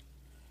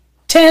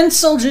 10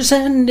 soldiers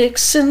and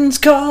Nixon's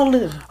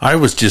calling. I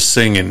was just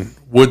singing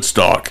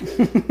Woodstock.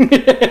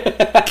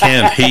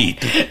 Can't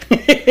heat.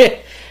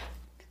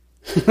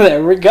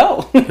 There we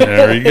go.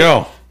 There you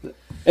go.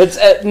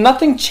 It's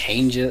nothing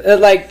changes.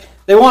 Like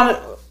they want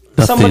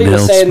somebody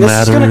was else saying this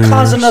is going to matters.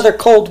 cause another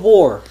Cold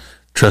War.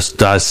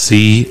 Trust I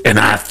see and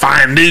I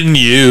find in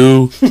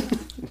you.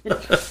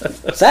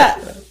 What's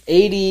that?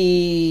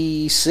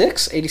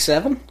 86,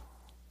 87?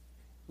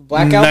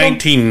 Black Album?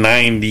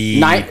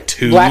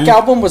 1992. Black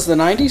Album was the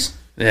 90s?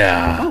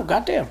 Yeah. Oh,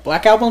 goddamn.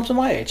 Black Album's to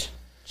my age.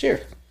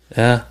 Cheers.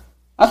 Yeah.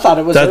 I thought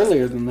it was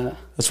earlier than that.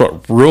 That's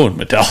what ruined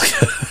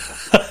Metallica.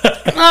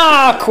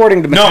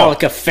 According to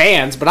Metallica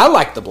fans, but I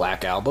like the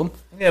Black Album.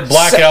 Yeah,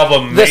 Black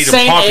Album made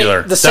them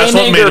popular. The Saint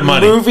Anger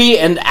movie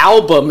and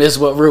album is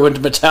what ruined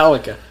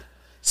Metallica.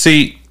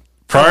 See,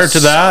 prior to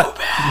that,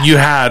 you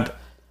had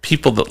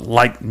people that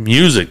liked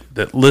music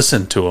that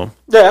listened to them.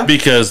 Yeah.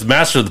 Because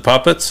Master of the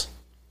Puppets.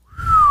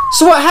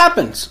 So what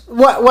happens?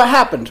 What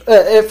happened?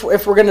 If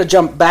we're going to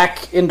jump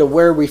back into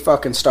where we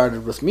fucking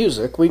started with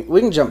music, we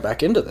can jump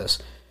back into this.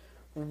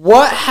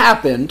 What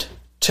happened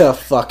to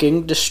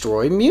fucking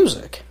destroy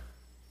music?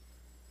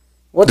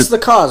 What's the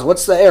cause?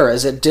 What's the era?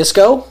 Is it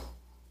disco?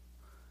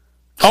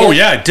 Oh,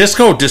 yeah,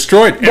 disco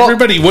destroyed.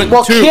 Everybody went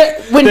to...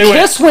 When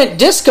Kiss went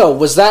disco,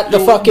 was that the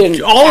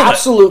fucking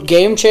absolute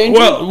game changer?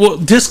 Well,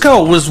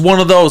 disco was one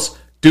of those,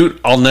 dude,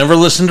 I'll never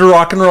listen to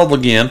rock and roll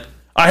again.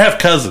 I have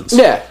cousins.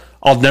 Yeah.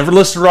 I'll never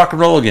listen to rock and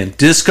roll again.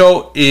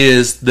 Disco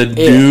is the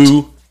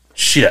new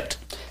shit.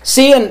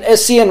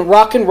 Seeing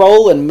rock and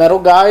roll and metal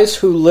guys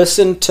who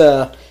listen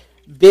to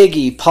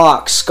Biggie,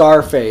 Pac,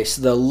 Scarface,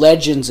 the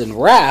legends in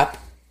rap,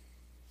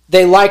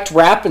 they liked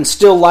rap and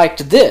still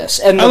liked this.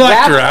 And the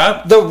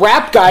rap. The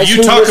rap guys you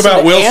who talk listen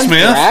about to Will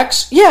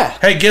Anthrax, Smith? Yeah.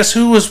 Hey, guess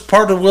who was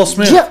part of Will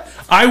Smith? Yeah.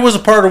 I was a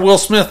part of Will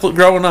Smith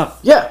growing up.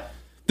 Yeah.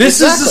 This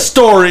is a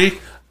story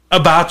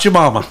about your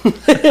mama.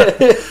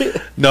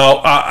 No,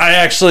 I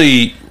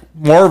actually...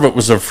 More of it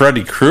was a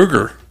Freddy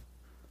Krueger.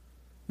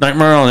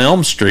 Nightmare on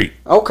Elm Street.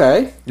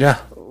 Okay. Yeah.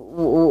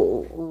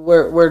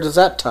 Where does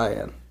that tie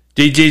in?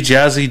 DJ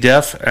Jazzy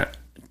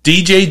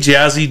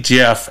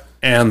Jeff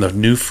and the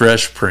New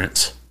Fresh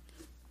Prince.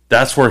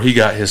 That's where he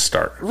got his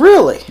start.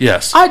 Really?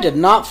 Yes. I did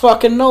not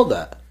fucking know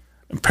that.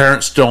 And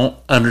parents don't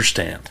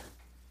understand.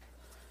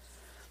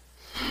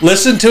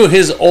 Listen to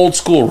his old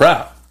school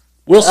rap.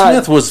 Will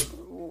Smith was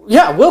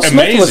Yeah, Will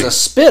Smith was amazing. a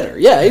spitter.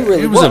 Yeah, he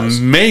really was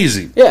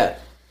amazing. Yeah.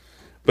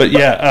 But he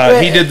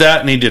did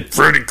that, and he did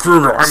Freddy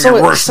Krueger. I'm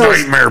your worst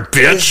nightmare,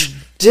 bitch.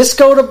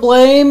 Disco to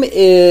Blame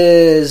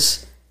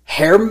is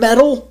hair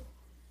metal.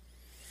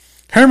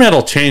 Hair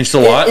metal changed a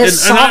lot, it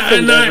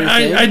softened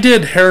everything. I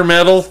did hair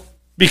metal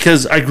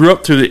because I grew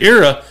up through the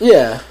era,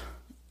 Yeah.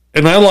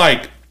 and I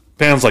like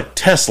bands like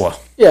Tesla.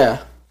 Yeah.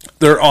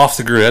 They're off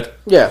the grid.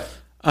 Yeah.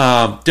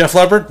 Def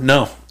Leppard,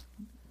 no.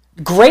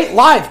 Great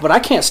live, but I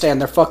can't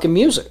stand their fucking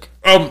music.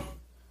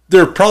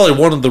 They're probably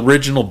one of the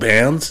original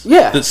bands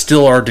that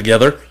still are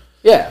together.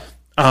 Yeah.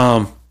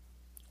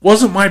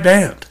 Wasn't my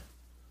band.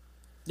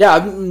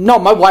 Yeah, no,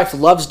 my wife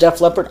loves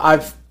Def Leppard.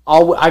 I've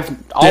always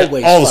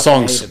all the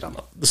songs. hated them.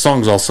 The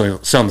songs all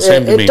sound the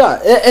same to me. It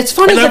does. It's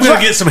funny. And I'm going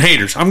to get some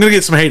haters.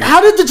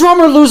 How did the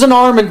drummer lose an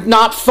arm and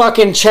not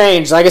fucking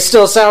change? Like, it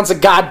still sounds the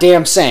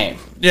goddamn same.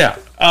 Yeah.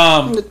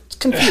 It's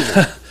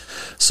confusing.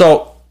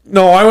 So,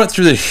 no, I went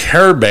through the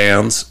hair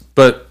bands,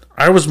 but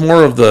I was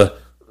more of the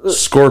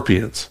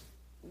Scorpions.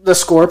 The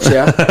Scorps,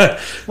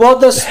 yeah. Well,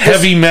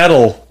 heavy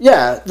metal.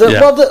 Yeah.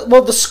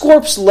 The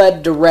Scorps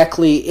led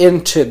directly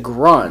into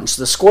grunge.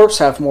 The Scorps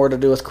have more to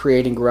do with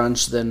creating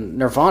grunge than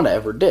Nirvana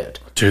ever did.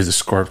 Dude, the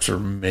Scorps are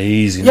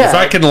amazing. Yeah. If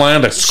I can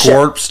land a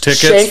Scorps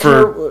tickets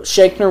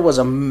Shankner was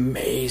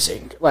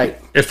amazing.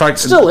 Like,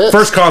 still is.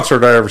 First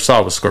concert I ever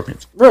saw was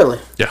Scorpions. Really?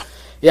 Yeah.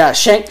 Yeah,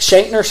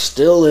 Shankner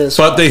still is.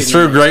 But they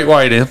threw amazing. Great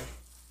White in.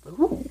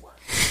 Ooh.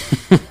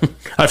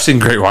 I've seen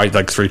Great White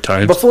like 3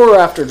 times. Before or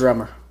after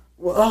drummer?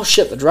 Well, oh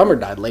shit, the drummer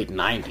died late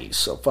 90s,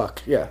 so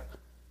fuck, yeah.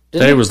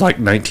 It was like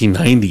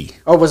 1990.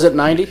 Oh, was it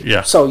 90?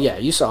 Yeah. So, yeah,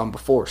 you saw him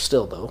before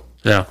still, though.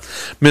 Yeah.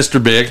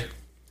 Mr. Big.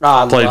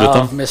 Played with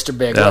them. Mr.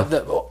 Big. Yeah.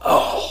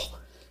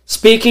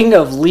 Speaking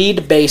of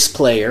lead bass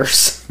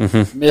players,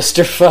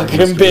 Mr. fucking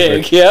Mr.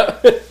 Big,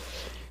 yeah.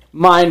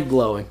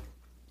 Mind-blowing.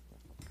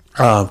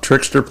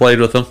 Trickster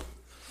played with them.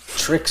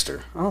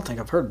 Trickster. I don't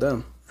think I've heard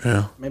them.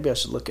 Yeah. Maybe I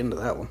should look into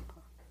that one.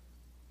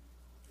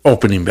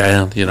 Opening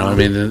band, I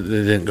mean,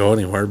 they didn't go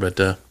anywhere, but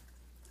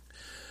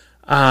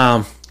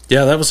yeah,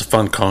 that was a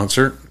fun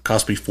concert. It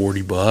cost me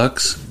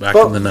 $40 back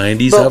in the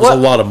 90s. That was a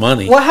lot of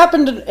money. What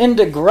happened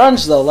into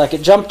grunge though? Like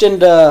it jumped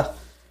into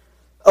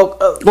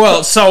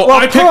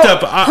I picked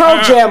up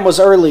Pearl Jam was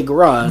early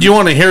grunge. You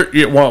want to hear?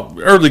 Well,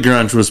 early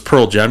grunge was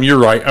Pearl Jam. You're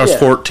right. I was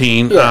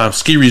 14. Yeah.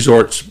 Ski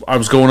resorts. I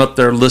was going up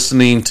there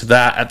listening to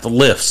that at the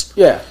lifts.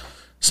 Yeah.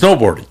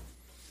 Snowboarding.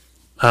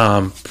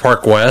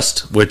 Park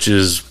West, which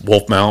is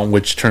Wolf Mountain,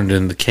 which turned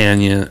into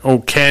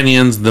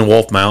Canyons, then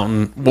Wolf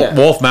Mountain,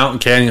 Wolf Mountain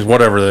Canyons,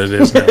 whatever that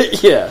is now.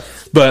 Yeah.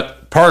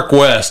 But Park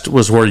West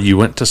was where you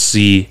went to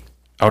see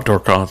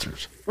outdoor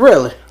concerts.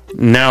 Really?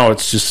 Now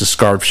it's just a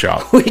scarf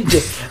shop. We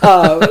did.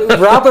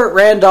 Robert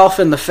Randolph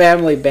in the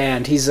Family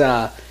Band. He's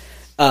a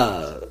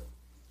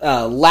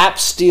lap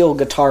steel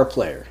guitar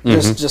player,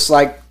 just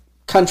like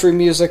country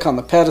music on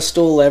the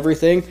pedestal,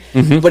 everything.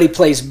 But he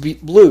plays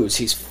blues.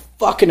 He's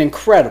fucking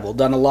incredible.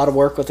 Done a lot of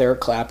work with Eric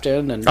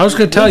Clapton and I was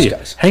going to tell you,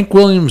 guys. Hank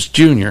Williams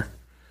Jr.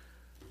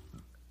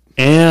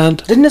 and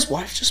didn't his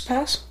wife just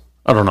pass?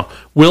 I don't know.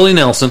 Willie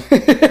Nelson,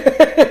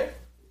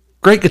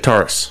 great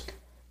guitarists.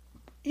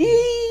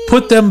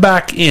 Put them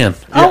back in.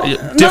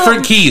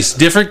 Different keys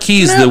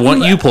than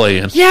what you play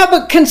in. Yeah,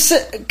 but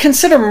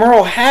consider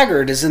Merle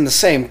Haggard is in the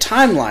same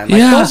timeline.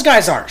 Like those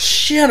guys aren't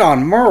shit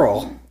on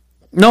Merle.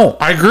 No,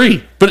 I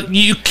agree. But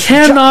you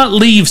cannot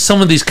leave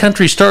some of these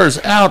country stars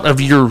out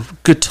of your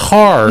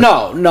guitar.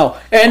 No.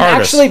 And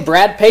artists. actually,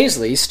 Brad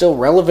Paisley is still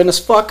relevant as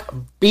fuck.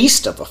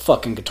 Beast of a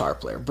fucking guitar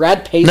player.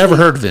 Brad Paisley. Never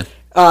heard of him.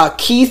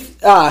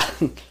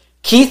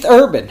 Keith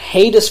Urban.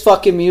 Hate his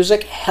fucking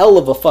music. Hell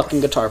of a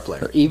fucking guitar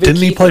player. Didn't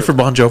he play for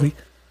Bon Jovi?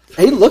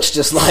 He looks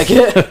just like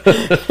it.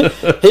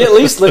 He at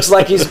least looks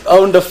like he's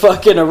owned a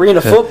fucking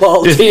arena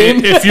football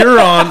team. If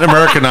you're on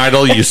American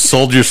Idol, you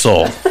sold your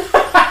soul.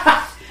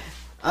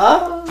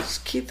 Is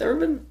Keith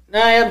Urban? Nah,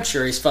 I'm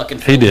sure he's fucking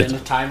filled in a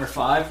time or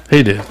 5.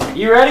 He did.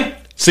 You ready?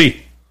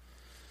 See,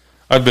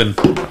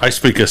 I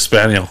speak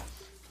Espanol.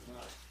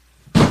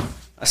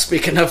 I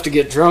speak enough to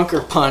get drunk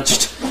or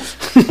punched.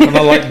 And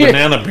I like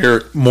banana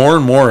beer more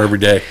and more every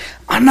day.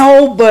 I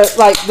know, but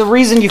like the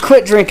reason you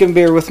quit drinking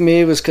beer with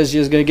me was because you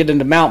was going to get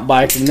into mountain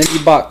biking, and then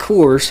you bought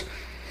Coors.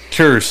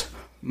 Cheers.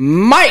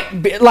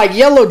 Might be, like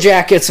Yellow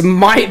Jackets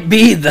might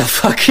be the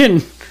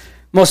fucking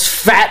most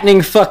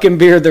fattening fucking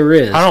beer there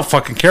is. I don't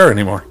fucking care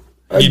anymore.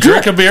 You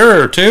drink a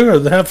beer or two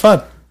or have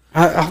fun.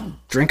 I'll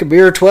drink a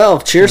beer or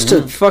 12. Cheers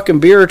to fucking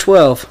beer or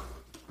 12.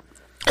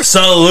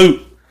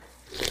 Salute.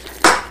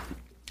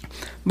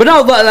 But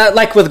no,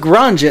 like with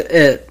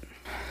grunge,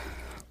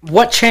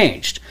 what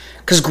changed?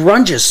 Because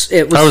grunge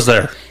I was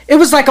there. It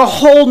was like a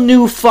whole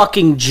new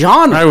fucking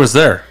genre. I was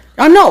there.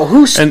 I know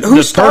who And who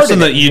the started person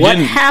that it? you what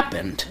didn't-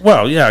 happened?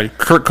 Well, yeah,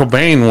 Kurt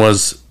Cobain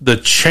was the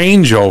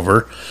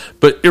changeover,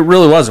 but it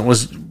really wasn't. It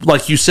was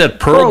like you said,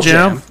 Pearl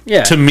Jam.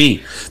 yeah. To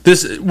me,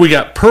 we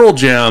got Pearl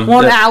Jam.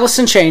 Well, Alice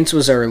in Chains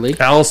was early.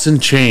 Alice in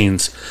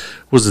Chains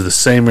was the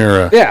same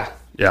era. Yeah.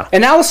 Yeah.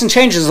 And Alice in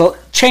Chains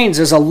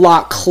is a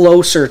lot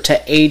closer to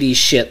 80s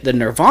shit than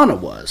Nirvana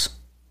was.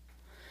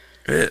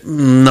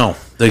 No,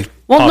 they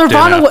Well, popped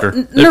Nirvana in after.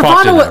 They Nirvana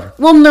popped in wa- after.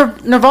 well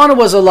Nirvana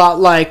was a lot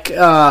like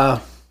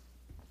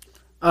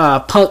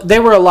punk, they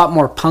were a lot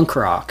more punk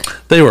rock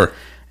They were.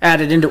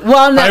 added into.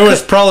 Well, I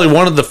was probably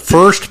one of the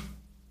first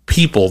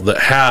people that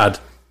had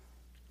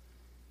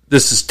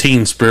This Is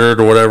Teen Spirit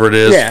or whatever it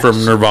is Yeah.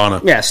 from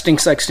Nirvana. yeah,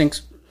 Stinks Like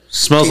Stinks.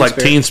 Smells Teen Like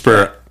Spirit. Teen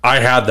Spirit. I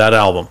had that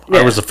album. I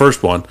Yeah. was the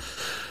first one.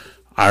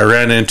 I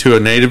ran into a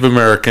Native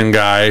American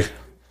guy.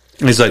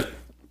 And he's like,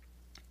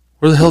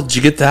 where the hell did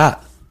you get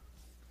that?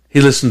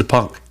 He listened to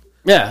punk.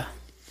 Yeah.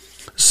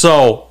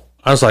 So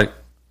I was like,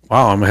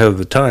 wow, I'm ahead of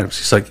the times.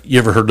 He's like, you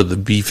ever heard of the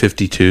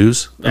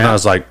B-52s? And Yeah. I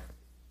was like,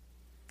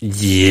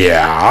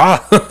 yeah.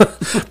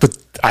 But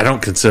I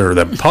don't consider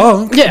them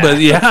punk. Yeah. But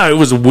yeah, it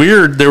was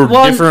weird. They were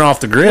Well, different off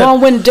the grid. Well,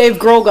 when Dave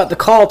Grohl got the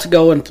call to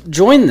go and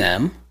join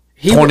them,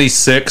 he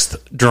 26th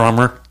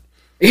drummer.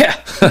 yeah,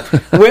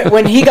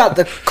 when he got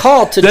the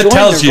call to That join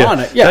tells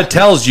Nirvana, you. That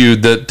tells you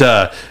that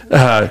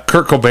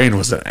Kurt Cobain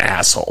was an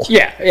asshole.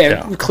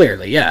 yeah,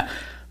 clearly, yeah.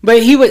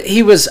 But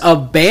he was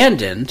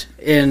abandoned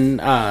in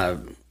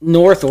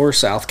North or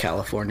South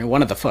California,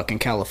 one of the fucking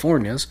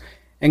Californias,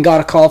 and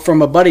got a call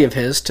from a buddy of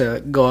his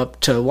to go up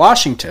to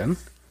Washington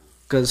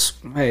because,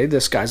 hey,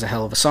 this guy's a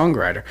hell of a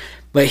songwriter.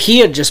 But he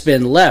had just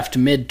been left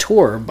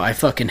mid-tour by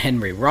fucking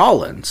Henry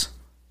Rollins.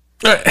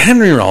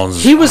 Henry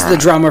Rollins. He was the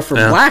drummer for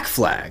Black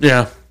Flag.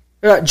 Yeah.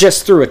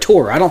 Just through a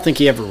tour. I don't think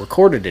he ever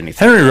recorded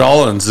anything. Henry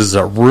Rollins is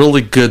a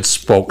really good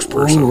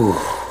spokesperson. Ooh.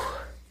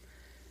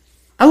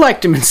 I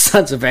liked him in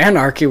Sons of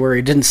Anarchy where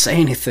he didn't say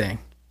anything.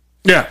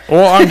 Yeah.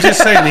 Well, I'm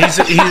just saying he's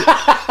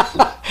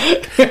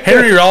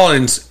Henry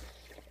Rollins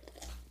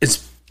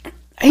is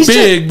He's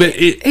big, but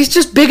he's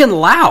just big and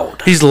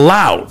loud. he's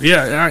loud.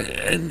 Yeah.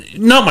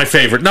 Not my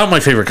favorite. Not my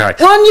favorite guy.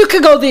 Well, and you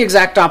could go the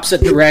exact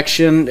opposite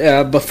direction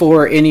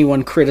before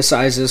anyone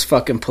criticizes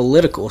fucking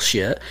political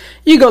shit.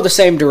 You go the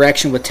same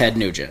direction with Ted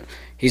Nugent.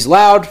 He's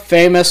loud,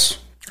 famous.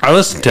 I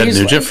listened to Ted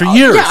He's Nugent for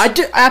years. Yeah, I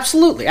do.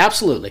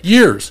 Absolutely.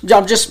 Years.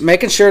 I'm just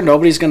making sure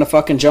nobody's going to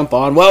fucking jump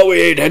on, well, we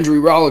hate Henry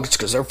Rollins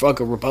because they're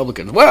fucking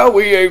Republicans. Well,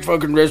 we hate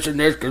fucking this and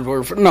this because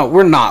we're... No,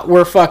 we're not.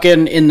 We're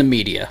fucking in the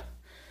media.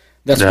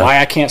 That's why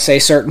I can't say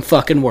certain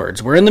fucking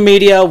words. We're in the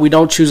media. We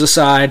don't choose a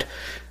side.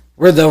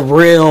 We're the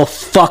real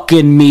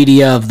fucking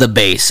media of the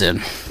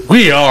basin.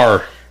 We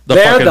are the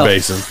There fucking the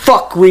basin.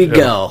 fuck we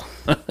go.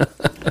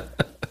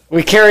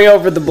 We carry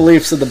over the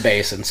beliefs of the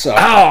basin. So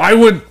I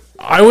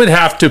would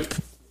have to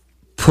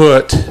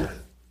put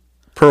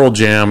Pearl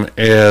Jam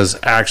as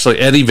actually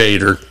Eddie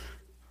Vedder.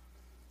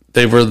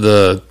 They were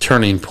the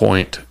turning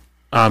point.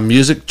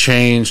 Music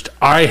changed.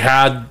 I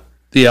had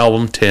the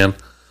album 10.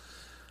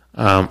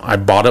 I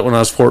bought it when I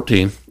was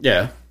 14.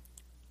 yeah.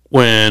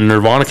 When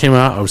Nirvana came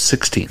out, I was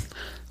 16.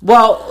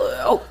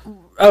 Well,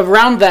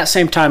 around that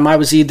same time, that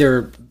was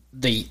either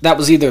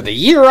the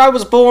year I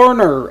was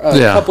born or a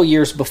couple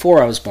years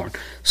before I was born.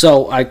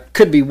 So I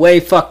could be way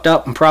fucked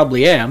up and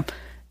probably am.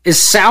 Is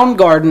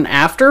Soundgarden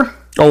after?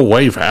 Oh,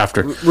 way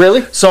after.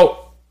 Really?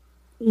 So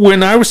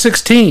when I was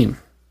 16,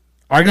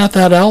 I got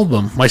that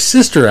album. My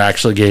sister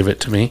actually gave it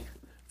to me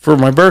for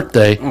my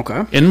birthday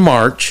in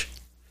March.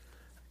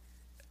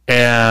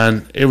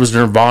 And it was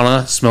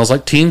Nirvana, Smells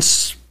Like Teen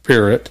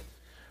Spirit.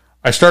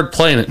 I started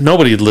playing it.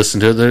 Nobody had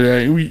listened to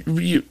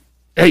it.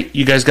 Hey,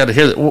 you guys got to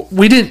hear that.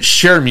 We didn't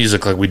share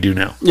music like we do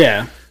now.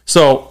 Yeah.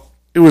 So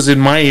it was in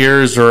my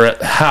ears or at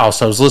the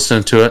house. I was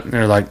listening to it, and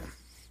they're like,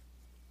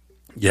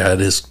 yeah,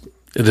 it is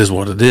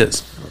what it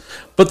is.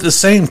 But at the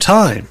same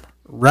time,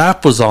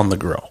 rap was on the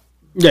grow.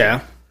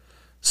 Yeah.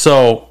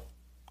 So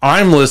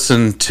I'm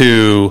listening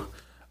to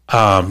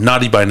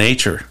Naughty by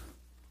Nature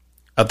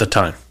at the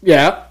time.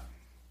 Yeah.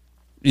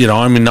 You know,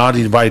 I mean,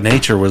 Naughty by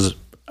Nature was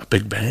a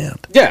big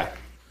band. Yeah.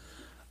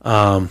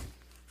 I'm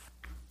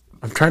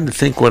trying to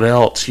think what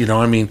else. You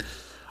know, I mean,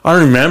 I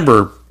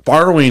remember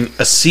borrowing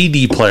a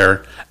CD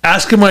player,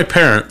 asking my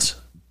parents,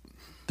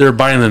 they're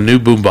buying a new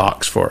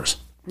boombox for us,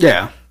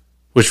 Yeah.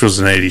 which was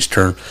an 80s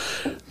term.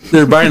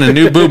 They're buying a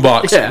new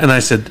boombox. Yeah. And I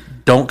said,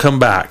 don't come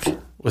back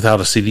without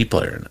a CD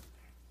player in it.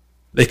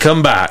 They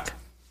come back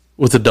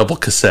with a double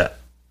cassette.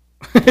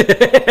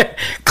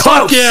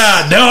 Close.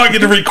 Yeah, now I get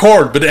to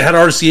record, but it had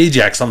RCA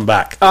jacks on the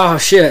back. Oh,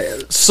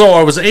 shit. So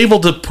I was able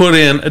to put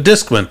in a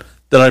Discman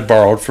that I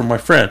borrowed from my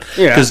friend.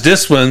 Yeah. Because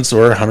Discmans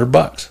were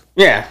 $100.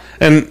 Yeah.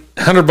 And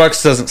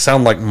 $100 doesn't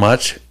sound like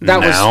much That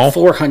now. was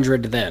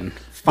 400 then.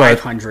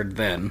 $500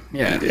 then.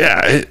 Yeah.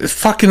 Yeah, it's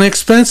fucking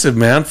expensive,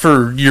 man,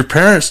 for your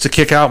parents to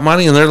kick out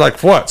money, and they're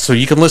like, what? So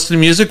you can listen to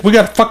music? We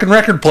got a fucking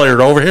record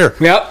player over here.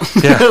 Yep.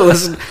 Yeah.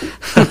 Listen.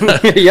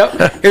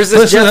 Yep. Here's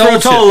this Listen to Jethro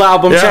that Tull shit.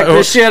 album. Yeah, Check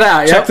this shit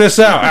out. Check Yep. this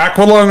out.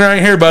 Aqualung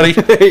right here, buddy.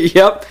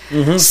 Yep.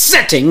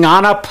 Sitting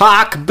on a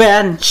park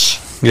bench.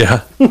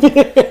 Yeah.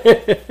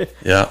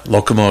 Yeah,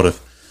 locomotive.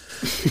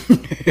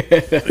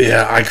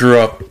 Yeah, I grew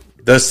up.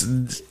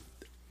 That's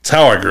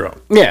how I grew up.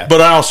 Yeah.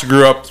 But I also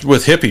grew up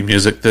with hippie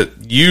music that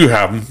you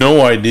have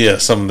no idea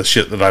some of the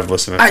shit that I've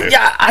listened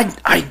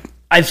to.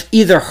 I've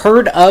either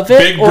heard of it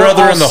Big or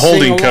Brother I'll and the sing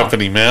Holding along.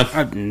 Company, man. I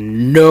have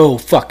no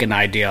fucking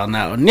idea on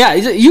that one. Yeah,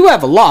 you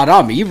have a lot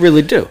on me. You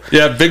really do.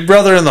 Yeah, Big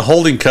Brother and the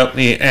Holding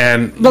Company,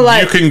 and But,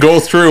 like- you can go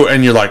through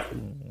and you're like,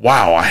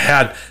 wow, I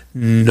had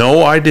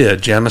no idea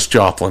Janis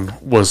Joplin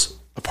was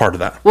a part of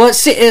that. Well,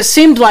 it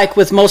seemed like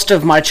with most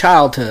of my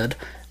childhood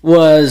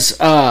was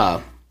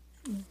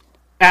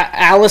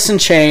Alice in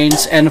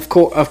Chains, and of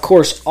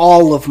course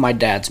all of my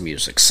dad's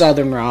music,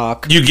 Southern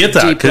rock. You get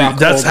that deep because rock,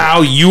 that's old-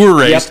 how you were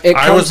raised. Yep, it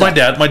I was comes my up.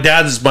 dad. My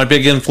dad is my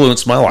big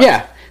influence in my life.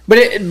 Yeah,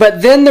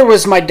 but then there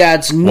was my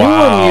dad's newer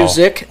Wow.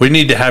 music. We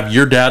need to have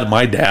your dad and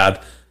my dad.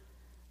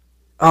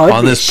 Oh, it'd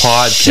on be this a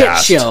podcast.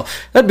 shit show.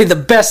 That'd be the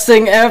best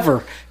thing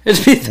ever.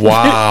 It'd be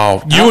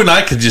Wow. You and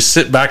I could just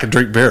sit back and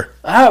drink beer.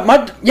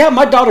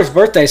 my daughter's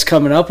birthday's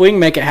coming up. We can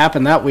make it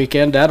happen that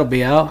weekend. Dad'll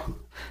be out.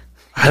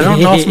 I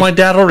don't know if my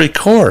dad will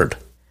record.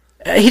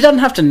 He doesn't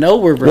have to know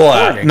we're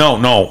recording. Well,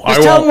 no.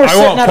 Just tell him we're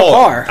sitting at a pull it.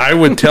 bar. I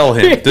would tell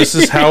him, this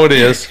is how it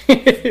is.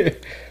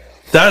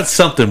 That's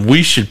something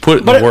we should put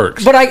in the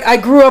works. But I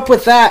grew up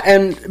with that,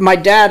 and my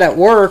dad at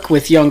work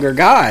with younger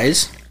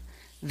guys,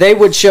 they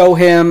would show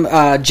him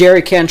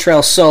Jerry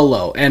Cantrell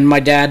solo, and my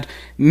dad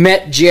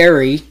met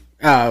Jerry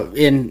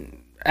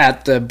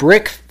at the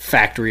brick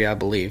factory, I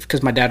believe,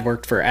 because my dad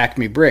worked for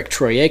Acme Brick,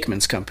 Troy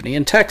Aikman's company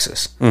in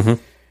Texas. Mm-hmm.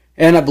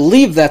 And I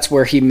believe that's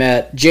where he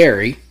met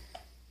Jerry.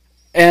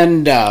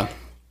 And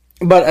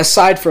but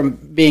aside from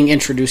being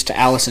introduced to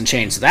Alice in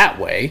Chains that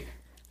way,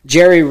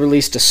 Jerry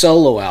released a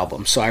solo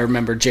album. So I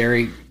remember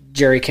Jerry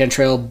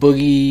Cantrell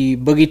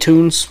Boogie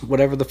Tunes,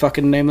 whatever the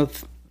fucking name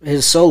of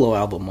his solo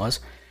album was.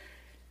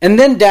 And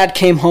then Dad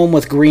came home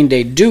with Green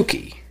Day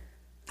Dookie.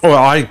 Well,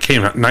 I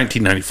came out in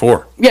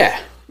 1994.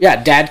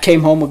 Yeah, Dad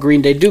came home with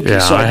Green Day Dookie. Yeah,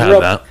 so I I grew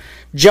had up that.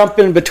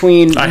 jumping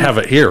between. I have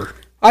it here.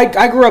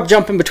 I grew up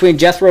jumping between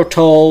Jethro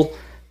Tull,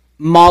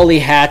 Molly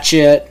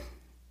Hatchet,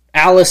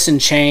 Alice in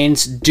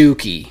Chains,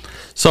 Dookie.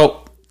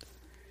 So,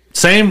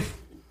 same.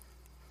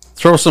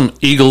 Throw some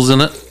Eagles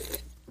in it.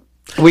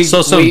 We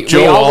Walsh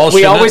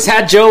in always it?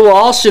 had Joe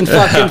Walsh and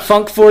fucking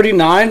Funk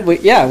 49. We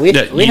had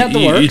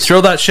the works. You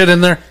throw that shit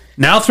in there.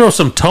 Now throw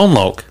some Tone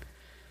Loc.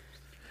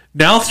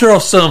 Now throw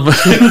some.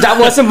 That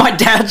wasn't my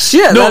dad's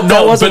shit.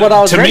 That wasn't but what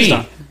I was to raised me,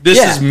 on. this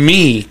Yeah. is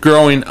me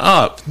growing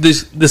up.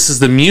 This is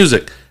the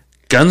music.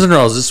 Guns N'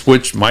 Roses,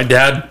 which my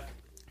dad.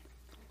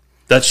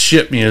 That's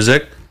shit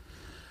music.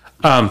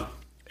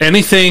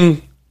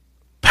 Anything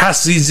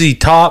past ZZ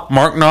Top,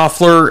 Mark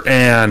Knopfler,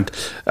 and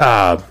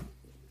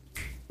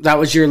That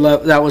was your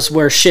love. That was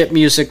where shit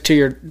music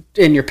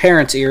in your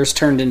parents' ears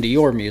turned into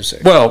your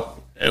music.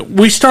 well,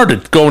 we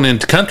started going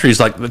into countries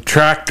like the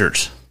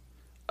Tractors.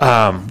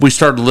 We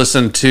started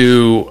listening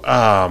to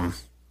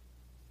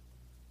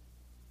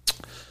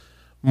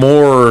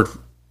more.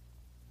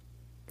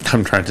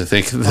 I'm trying to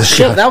think of this.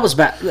 Shit, that was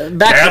back.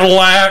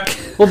 Cadillac.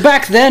 Well,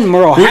 back then,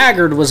 Merle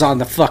Haggard was on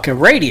the fucking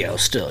radio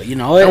still. You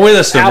know, We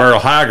listened to Merle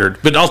Haggard,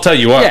 but I'll tell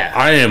you what, Yeah.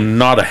 I am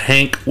not a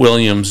Hank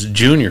Williams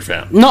Jr.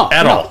 fan. No,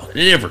 at no. all,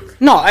 ever.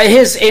 No,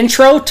 his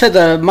intro to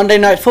the Monday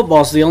Night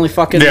Football is the only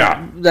fucking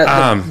Yeah.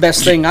 the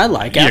best thing I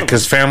like. Yeah, out of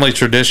because it. family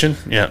tradition.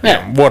 Yeah,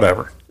 Yeah.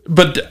 whatever.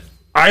 But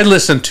I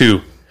listened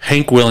to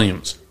Hank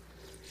Williams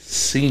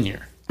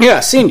Sr. Yeah,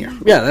 Senior.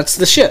 Yeah, that's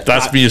the shit.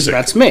 That's music.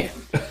 That's me.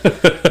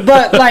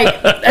 But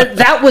like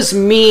that was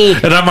me.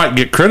 And I might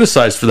get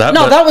criticized for that.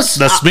 No, but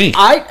that's me.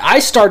 I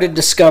started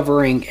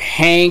discovering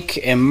Hank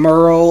and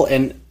Merle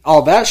and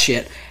all that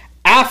shit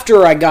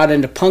after I got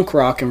into punk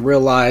rock and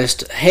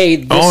realized, hey,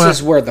 this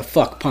is where the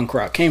fuck punk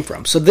rock came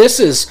from. So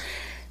this is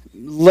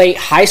late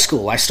high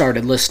school. I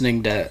started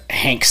listening to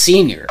Hank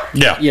Sr.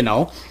 Yeah. You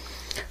know?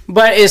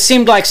 But it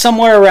seemed like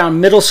somewhere around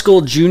middle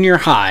school, junior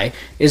high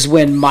is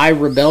when my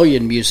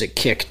rebellion music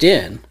kicked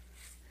in.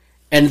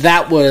 And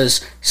that was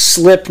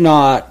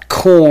Slipknot,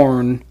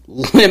 Korn,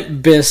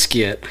 Limp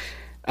Bizkit,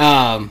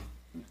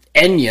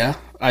 Enya.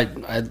 I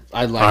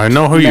liked. I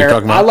know who you're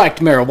talking about. I liked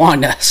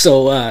Marijuana,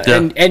 so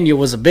and Enya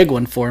was a big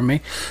one for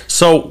me.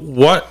 So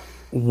what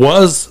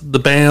was the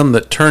band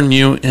that turned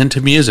you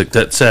into music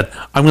that said,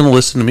 I'm going to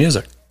listen to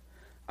music?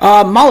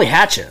 Molly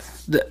Hatchet.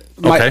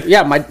 Okay.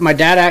 Yeah, my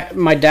dad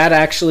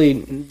actually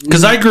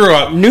Because I grew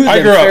up Knew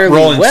them fairly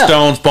Rolling well.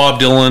 Stones,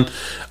 Bob Dylan,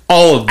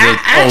 all of the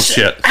old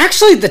shit.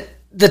 Actually,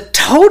 the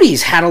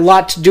Toadies had a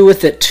lot to do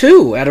with it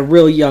too at a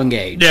real young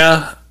age.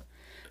 Yeah.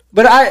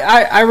 But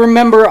I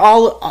remember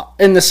all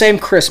in the same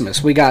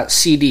Christmas we got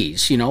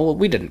CDs. You know,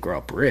 we didn't grow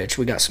up rich.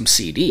 We got some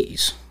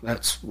CDs.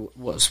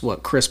 Was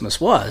what Christmas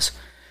was.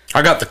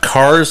 I got the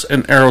Cars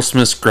and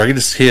Aerosmith's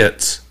greatest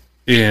hits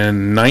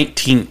in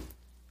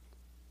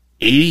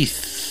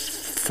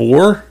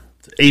 1984,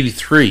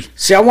 83.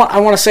 See, I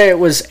want to say it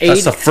was 80.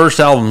 That's the first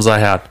albums I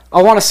had.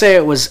 I want to say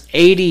it was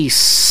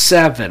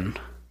 87.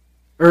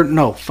 Or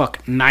no,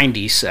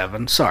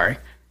 97. Sorry.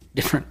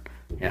 Different.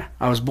 Yeah,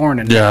 I was born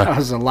in I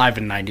was alive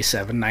in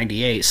 97,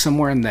 98,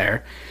 somewhere in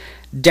there.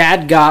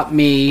 Dad got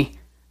me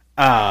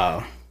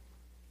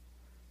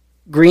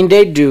Green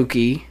Day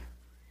Dookie,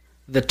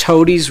 the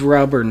Toadies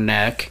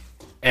Rubberneck,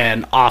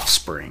 and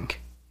Offspring.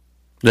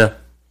 Yeah.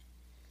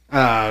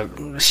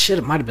 Shit,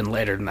 it might have been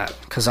later than that,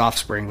 because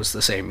Offspring was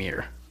the same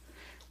year.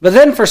 But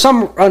then, for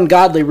some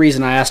ungodly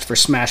reason, I asked for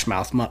Smash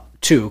Mouth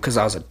 2, because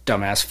I was a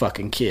dumbass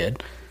fucking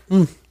kid.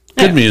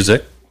 Good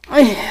music.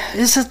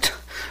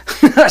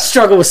 I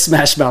struggle with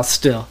Smash Mouth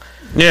still.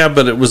 Yeah,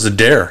 but it was a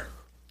dare.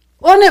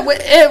 Well,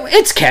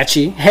 it's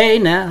catchy. Hey,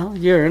 now,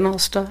 you're an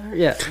all-star.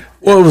 Yeah.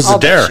 Well, it was All a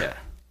that dare. shit.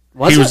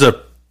 He was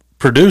a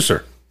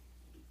producer.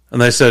 And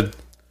they said,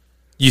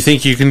 you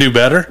think you can do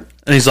better?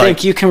 And he's like,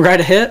 Think you can write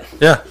a hit?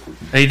 yeah.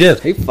 And he did.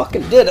 He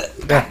fucking did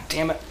it. God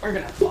damn it. We're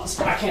gonna have to pause.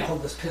 I can't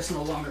hold this piss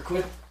no longer.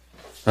 Quit.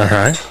 All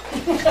right.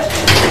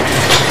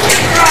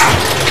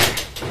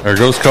 There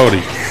goes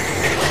Cody.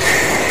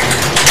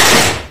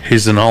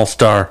 He's an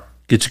all-star.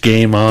 Get your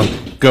game on.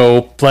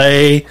 Go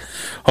play.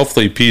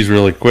 Hopefully he pees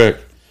really quick.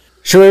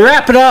 Should we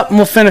wrap it up and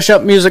we'll finish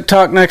up music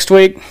talk next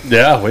week?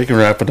 Yeah, we can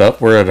wrap it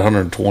up. We're at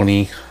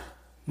 120.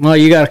 Well,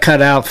 you gotta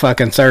cut out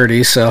fucking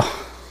 30, so.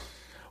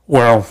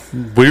 Well,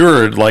 we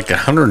were at like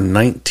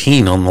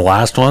 119 on the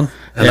last one,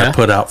 and Yeah. I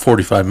put out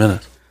 45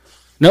 minutes.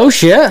 No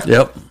shit.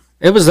 Yep.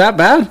 It was that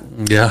bad?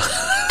 Yeah.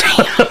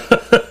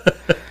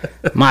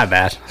 My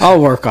bad.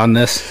 I'll work on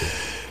this.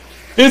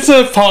 It's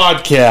a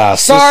podcast.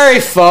 Sorry,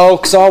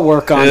 folks. I'll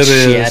work on It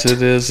shit. is.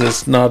 It is.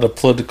 It's not a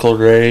political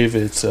rave.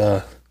 It's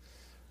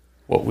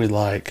what we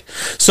like.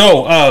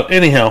 So,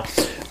 anyhow,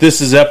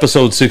 this is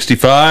episode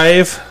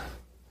 65.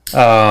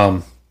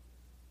 I'm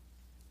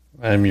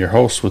your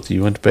host with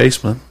you in the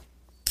basement,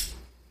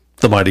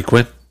 the Mighty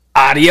Quinn.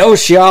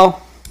 Adios,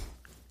 y'all.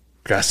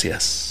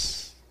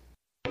 Gracias.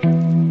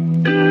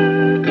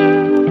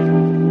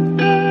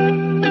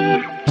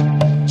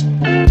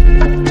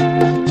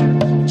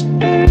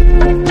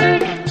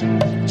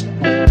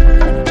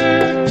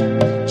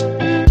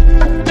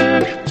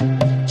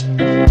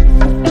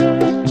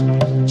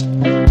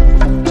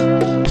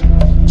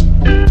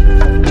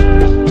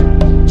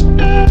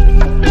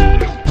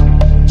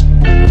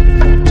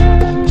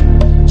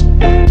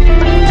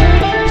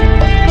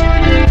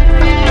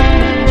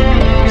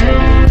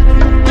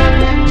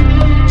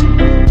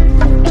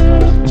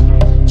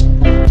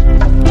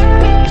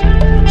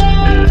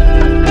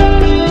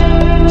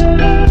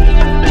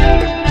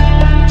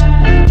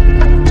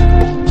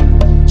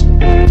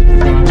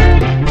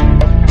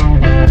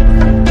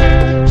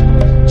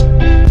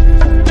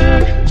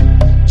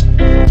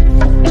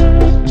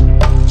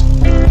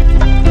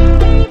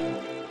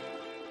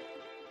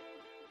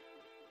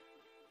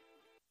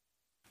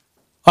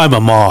 I'm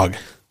a Mog,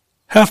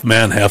 half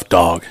man, half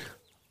dog.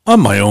 I'm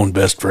my own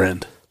best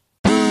friend.